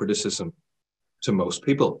differently to criticism to most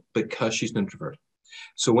people because she's an introvert.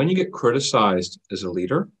 So when you get criticized as a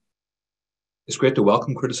leader, it's great to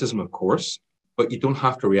welcome criticism, of course, but you don't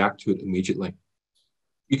have to react to it immediately.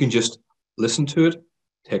 You can just listen to it,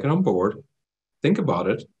 take it on board, think about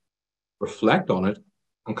it, reflect on it,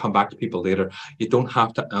 and come back to people later. You don't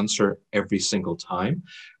have to answer every single time.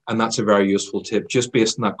 And that's a very useful tip, just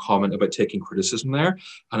based on that comment about taking criticism there.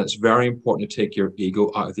 And it's very important to take your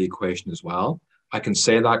ego out of the equation as well. I can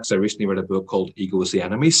say that because I recently read a book called Ego is the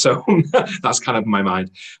Enemy. So that's kind of my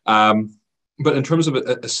mind. But in terms of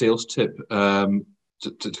a sales tip,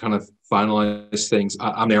 to kind of finalize things,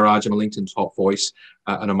 I'm Neeraj. I'm a LinkedIn top voice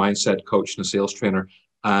and a mindset coach and a sales trainer.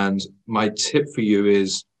 And my tip for you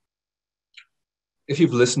is, if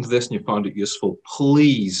you've listened to this and you found it useful,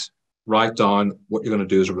 please write down what you're going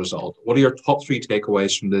to do as a result. What are your top 3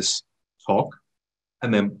 takeaways from this talk?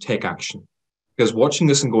 And then take action. Because watching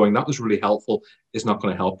this and going, that was really helpful, is not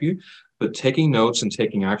going to help you. But taking notes and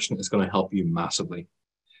taking action is going to help you massively.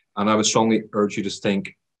 And I would strongly urge you to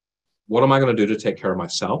think, what am I going to do to take care of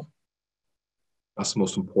myself? That's the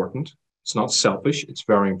most important. It's not selfish. It's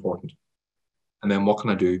very important. And then what can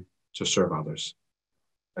I do to serve others?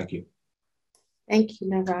 Thank you. Thank you,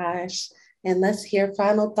 Neeraj. And let's hear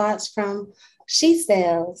final thoughts from She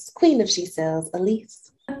Sells, Queen of She Sells,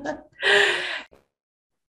 Elise. There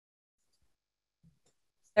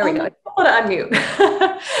we go. I want to unmute.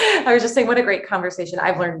 I was just saying, what a great conversation.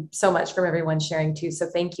 I've learned so much from everyone sharing too. So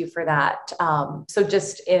thank you for that. So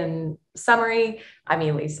just in summary, I'm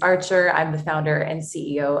Elise Archer. I'm the founder and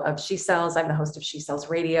CEO of She Sells. I'm the host of She Sells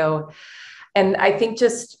Radio. And I think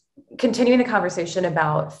just continuing the conversation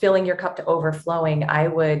about filling your cup to overflowing, I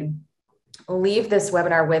would leave this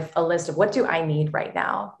webinar with a list of what do I need right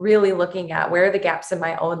now, really looking at where are the gaps in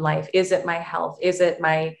my own life. Is it my health? Is it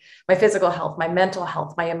my physical health, my mental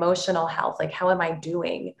health, my emotional health? Like, how am I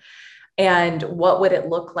doing? And what would it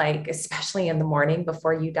look like, especially in the morning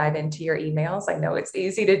before you dive into your emails? I know it's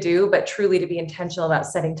easy to do, but truly to be intentional about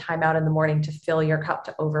setting time out in the morning to fill your cup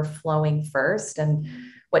to overflowing first, and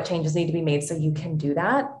what changes need to be made so you can do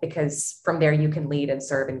that, because from there you can lead and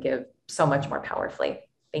serve and give so much more powerfully.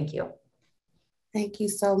 Thank you. Thank you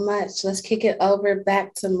so much. Let's kick it over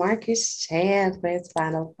back to Marcus Chan for his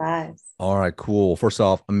final thoughts. All right, cool. First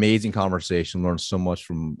off, amazing conversation. Learned so much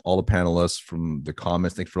from all the panelists, from the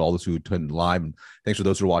comments. Thanks for all those who attended live, and thanks for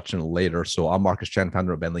those who are watching later. So I'm Marcus Chan,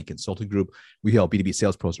 founder of Bentley Consulting Group. We help B2B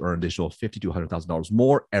sales pros earn additional $50,000 to $100,000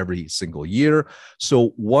 more every single year. So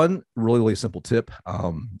one really, really simple tip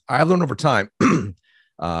I've learned over time.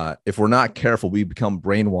 If we're not careful, we become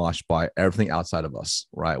brainwashed by everything outside of us,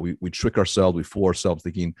 right? We trick ourselves, we fool ourselves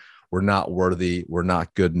thinking we're not worthy, we're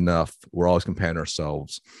not good enough, we're always comparing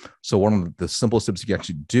ourselves. So one of the simplest tips you can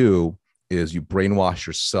actually do is you brainwash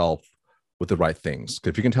yourself with the right things.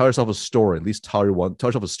 Because if you can tell yourself a story, at least tell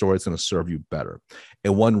yourself a story that's going to serve you better.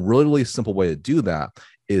 And one really, really simple way to do that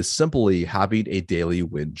is simply having a daily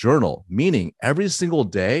win journal, meaning every single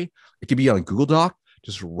day, it could be on Google Doc,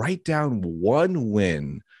 just write down one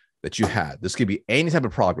win that you had. This could be any type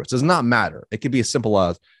of progress. It does not matter. It could be as simple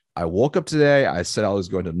as I woke up today, I said I was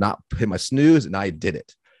going to not hit my snooze, and I did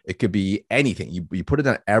it. It could be anything. You put it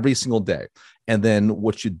down every single day. And then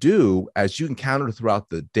what you do as you encounter throughout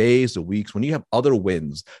the days, the weeks, when you have other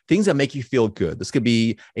wins, things that make you feel good. This could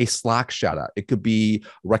be a Slack shout out. It could be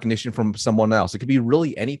recognition from someone else. It could be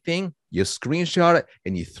really anything. You screenshot it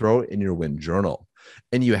and you throw it in your win journal.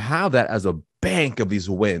 And you have that as a bank of these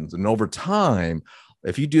wins. And over time,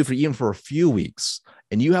 if you do it even for a few weeks,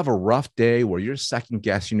 and you have a rough day where you're second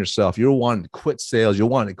guessing yourself, you're wanting to quit sales, you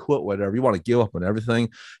want to quit whatever, you want to give up on everything,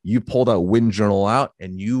 you pull that win journal out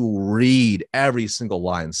and you read every single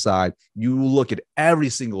line inside. You look at every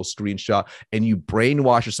single screenshot and you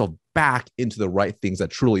brainwash yourself back into the right things that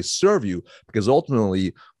truly serve you. Because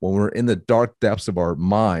ultimately, when we're in the dark depths of our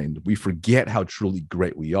mind, we forget how truly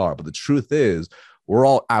great we are. But the truth is, we're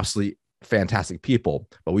all absolutely fantastic people,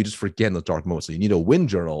 but we just forget in the dark moments. So you need a win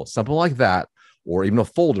journal, something like that, or even a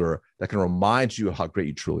folder that can remind you of how great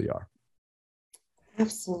you truly are.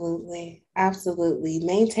 Absolutely. Absolutely.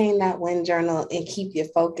 Maintain that win journal and keep your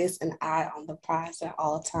focus and eye on the prize at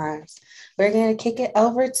all times. We're going to kick it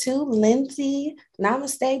over to Lindsay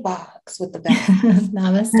Namaste Boggs with the best.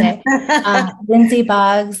 Namaste. Lindsay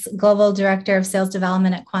Boggs, Global Director of Sales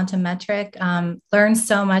Development at Quantum Metric. Learned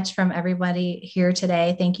so much from everybody here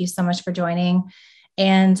today. Thank you so much for joining.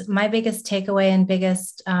 And my biggest takeaway and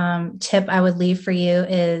biggest tip I would leave for you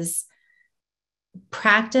is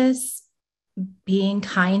practice being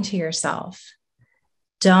kind to yourself.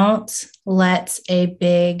 Don't let a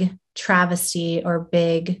big travesty or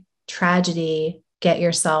big tragedy get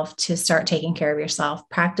yourself to start taking care of yourself.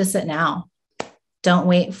 Practice it now. Don't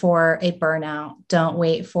wait for a burnout. Don't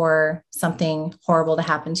wait for something horrible to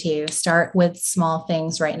happen to you. Start with small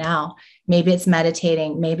things right now. Maybe it's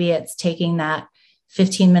meditating. Maybe it's taking that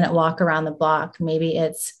 15-minute walk around the block. Maybe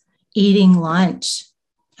it's eating lunch.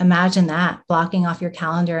 Imagine that, blocking off your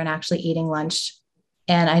calendar and actually eating lunch.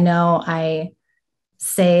 And I know I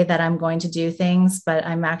say that I'm going to do things, but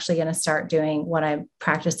I'm actually going to start doing what I'm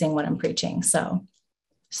practicing, what I'm preaching. So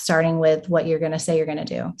starting with what you're going to say you're going to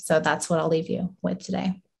do. So that's what I'll leave you with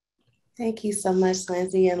today. Thank you so much,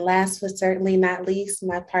 Lindsay. And last but certainly not least,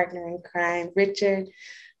 my partner in crime, Richard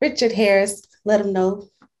Harris. Let him know.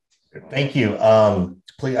 Thank you.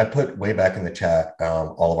 Please, I put way back in the chat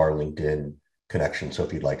all of our LinkedIn connections. So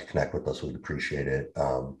if you'd like to connect with us, we'd appreciate it.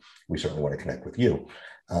 We certainly want to connect with you.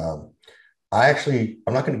 I'm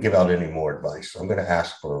not going to give out any more advice. I'm going to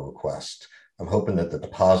ask for a request. I'm hoping that the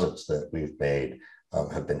deposits that we've made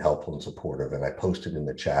have been helpful and supportive. And I posted in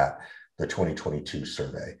the chat the 2022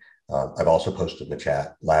 survey. I've also posted in the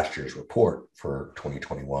chat last year's report for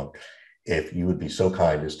 2021. If you would be so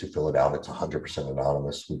kind as to fill it out, it's 100%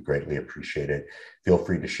 anonymous. We'd greatly appreciate it. Feel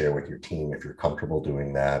free to share with your team if you're comfortable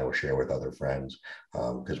doing that, or share with other friends,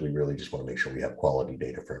 because we really just want to make sure we have quality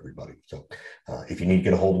data for everybody. So if you need to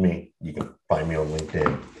get a hold of me, you can find me on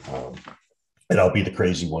LinkedIn. And I'll be the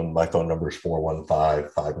crazy one. My phone number is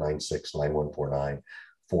 415-596-9149,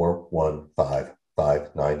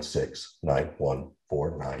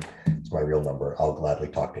 415-596-9149. It's my real number. I'll gladly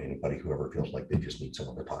talk to anybody, whoever feels like they just need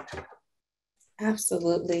someone to talk to.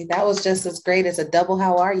 Absolutely. That was just as great as a double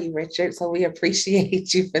how are you, Richard? So we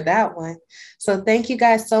appreciate you for that one. So thank you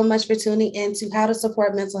guys so much for tuning in to How to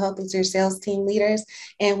Support Mental Health with Your Sales Team Leaders.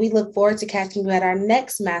 And we look forward to catching you at our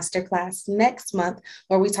next masterclass next month,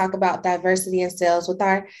 where we talk about diversity in sales with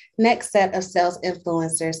our next set of sales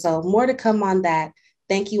influencers. So more to come on that.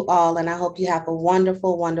 Thank you all. And I hope you have a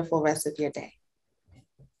wonderful, wonderful rest of your day.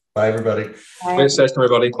 Bye, everybody. Great session,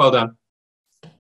 everybody. Well done.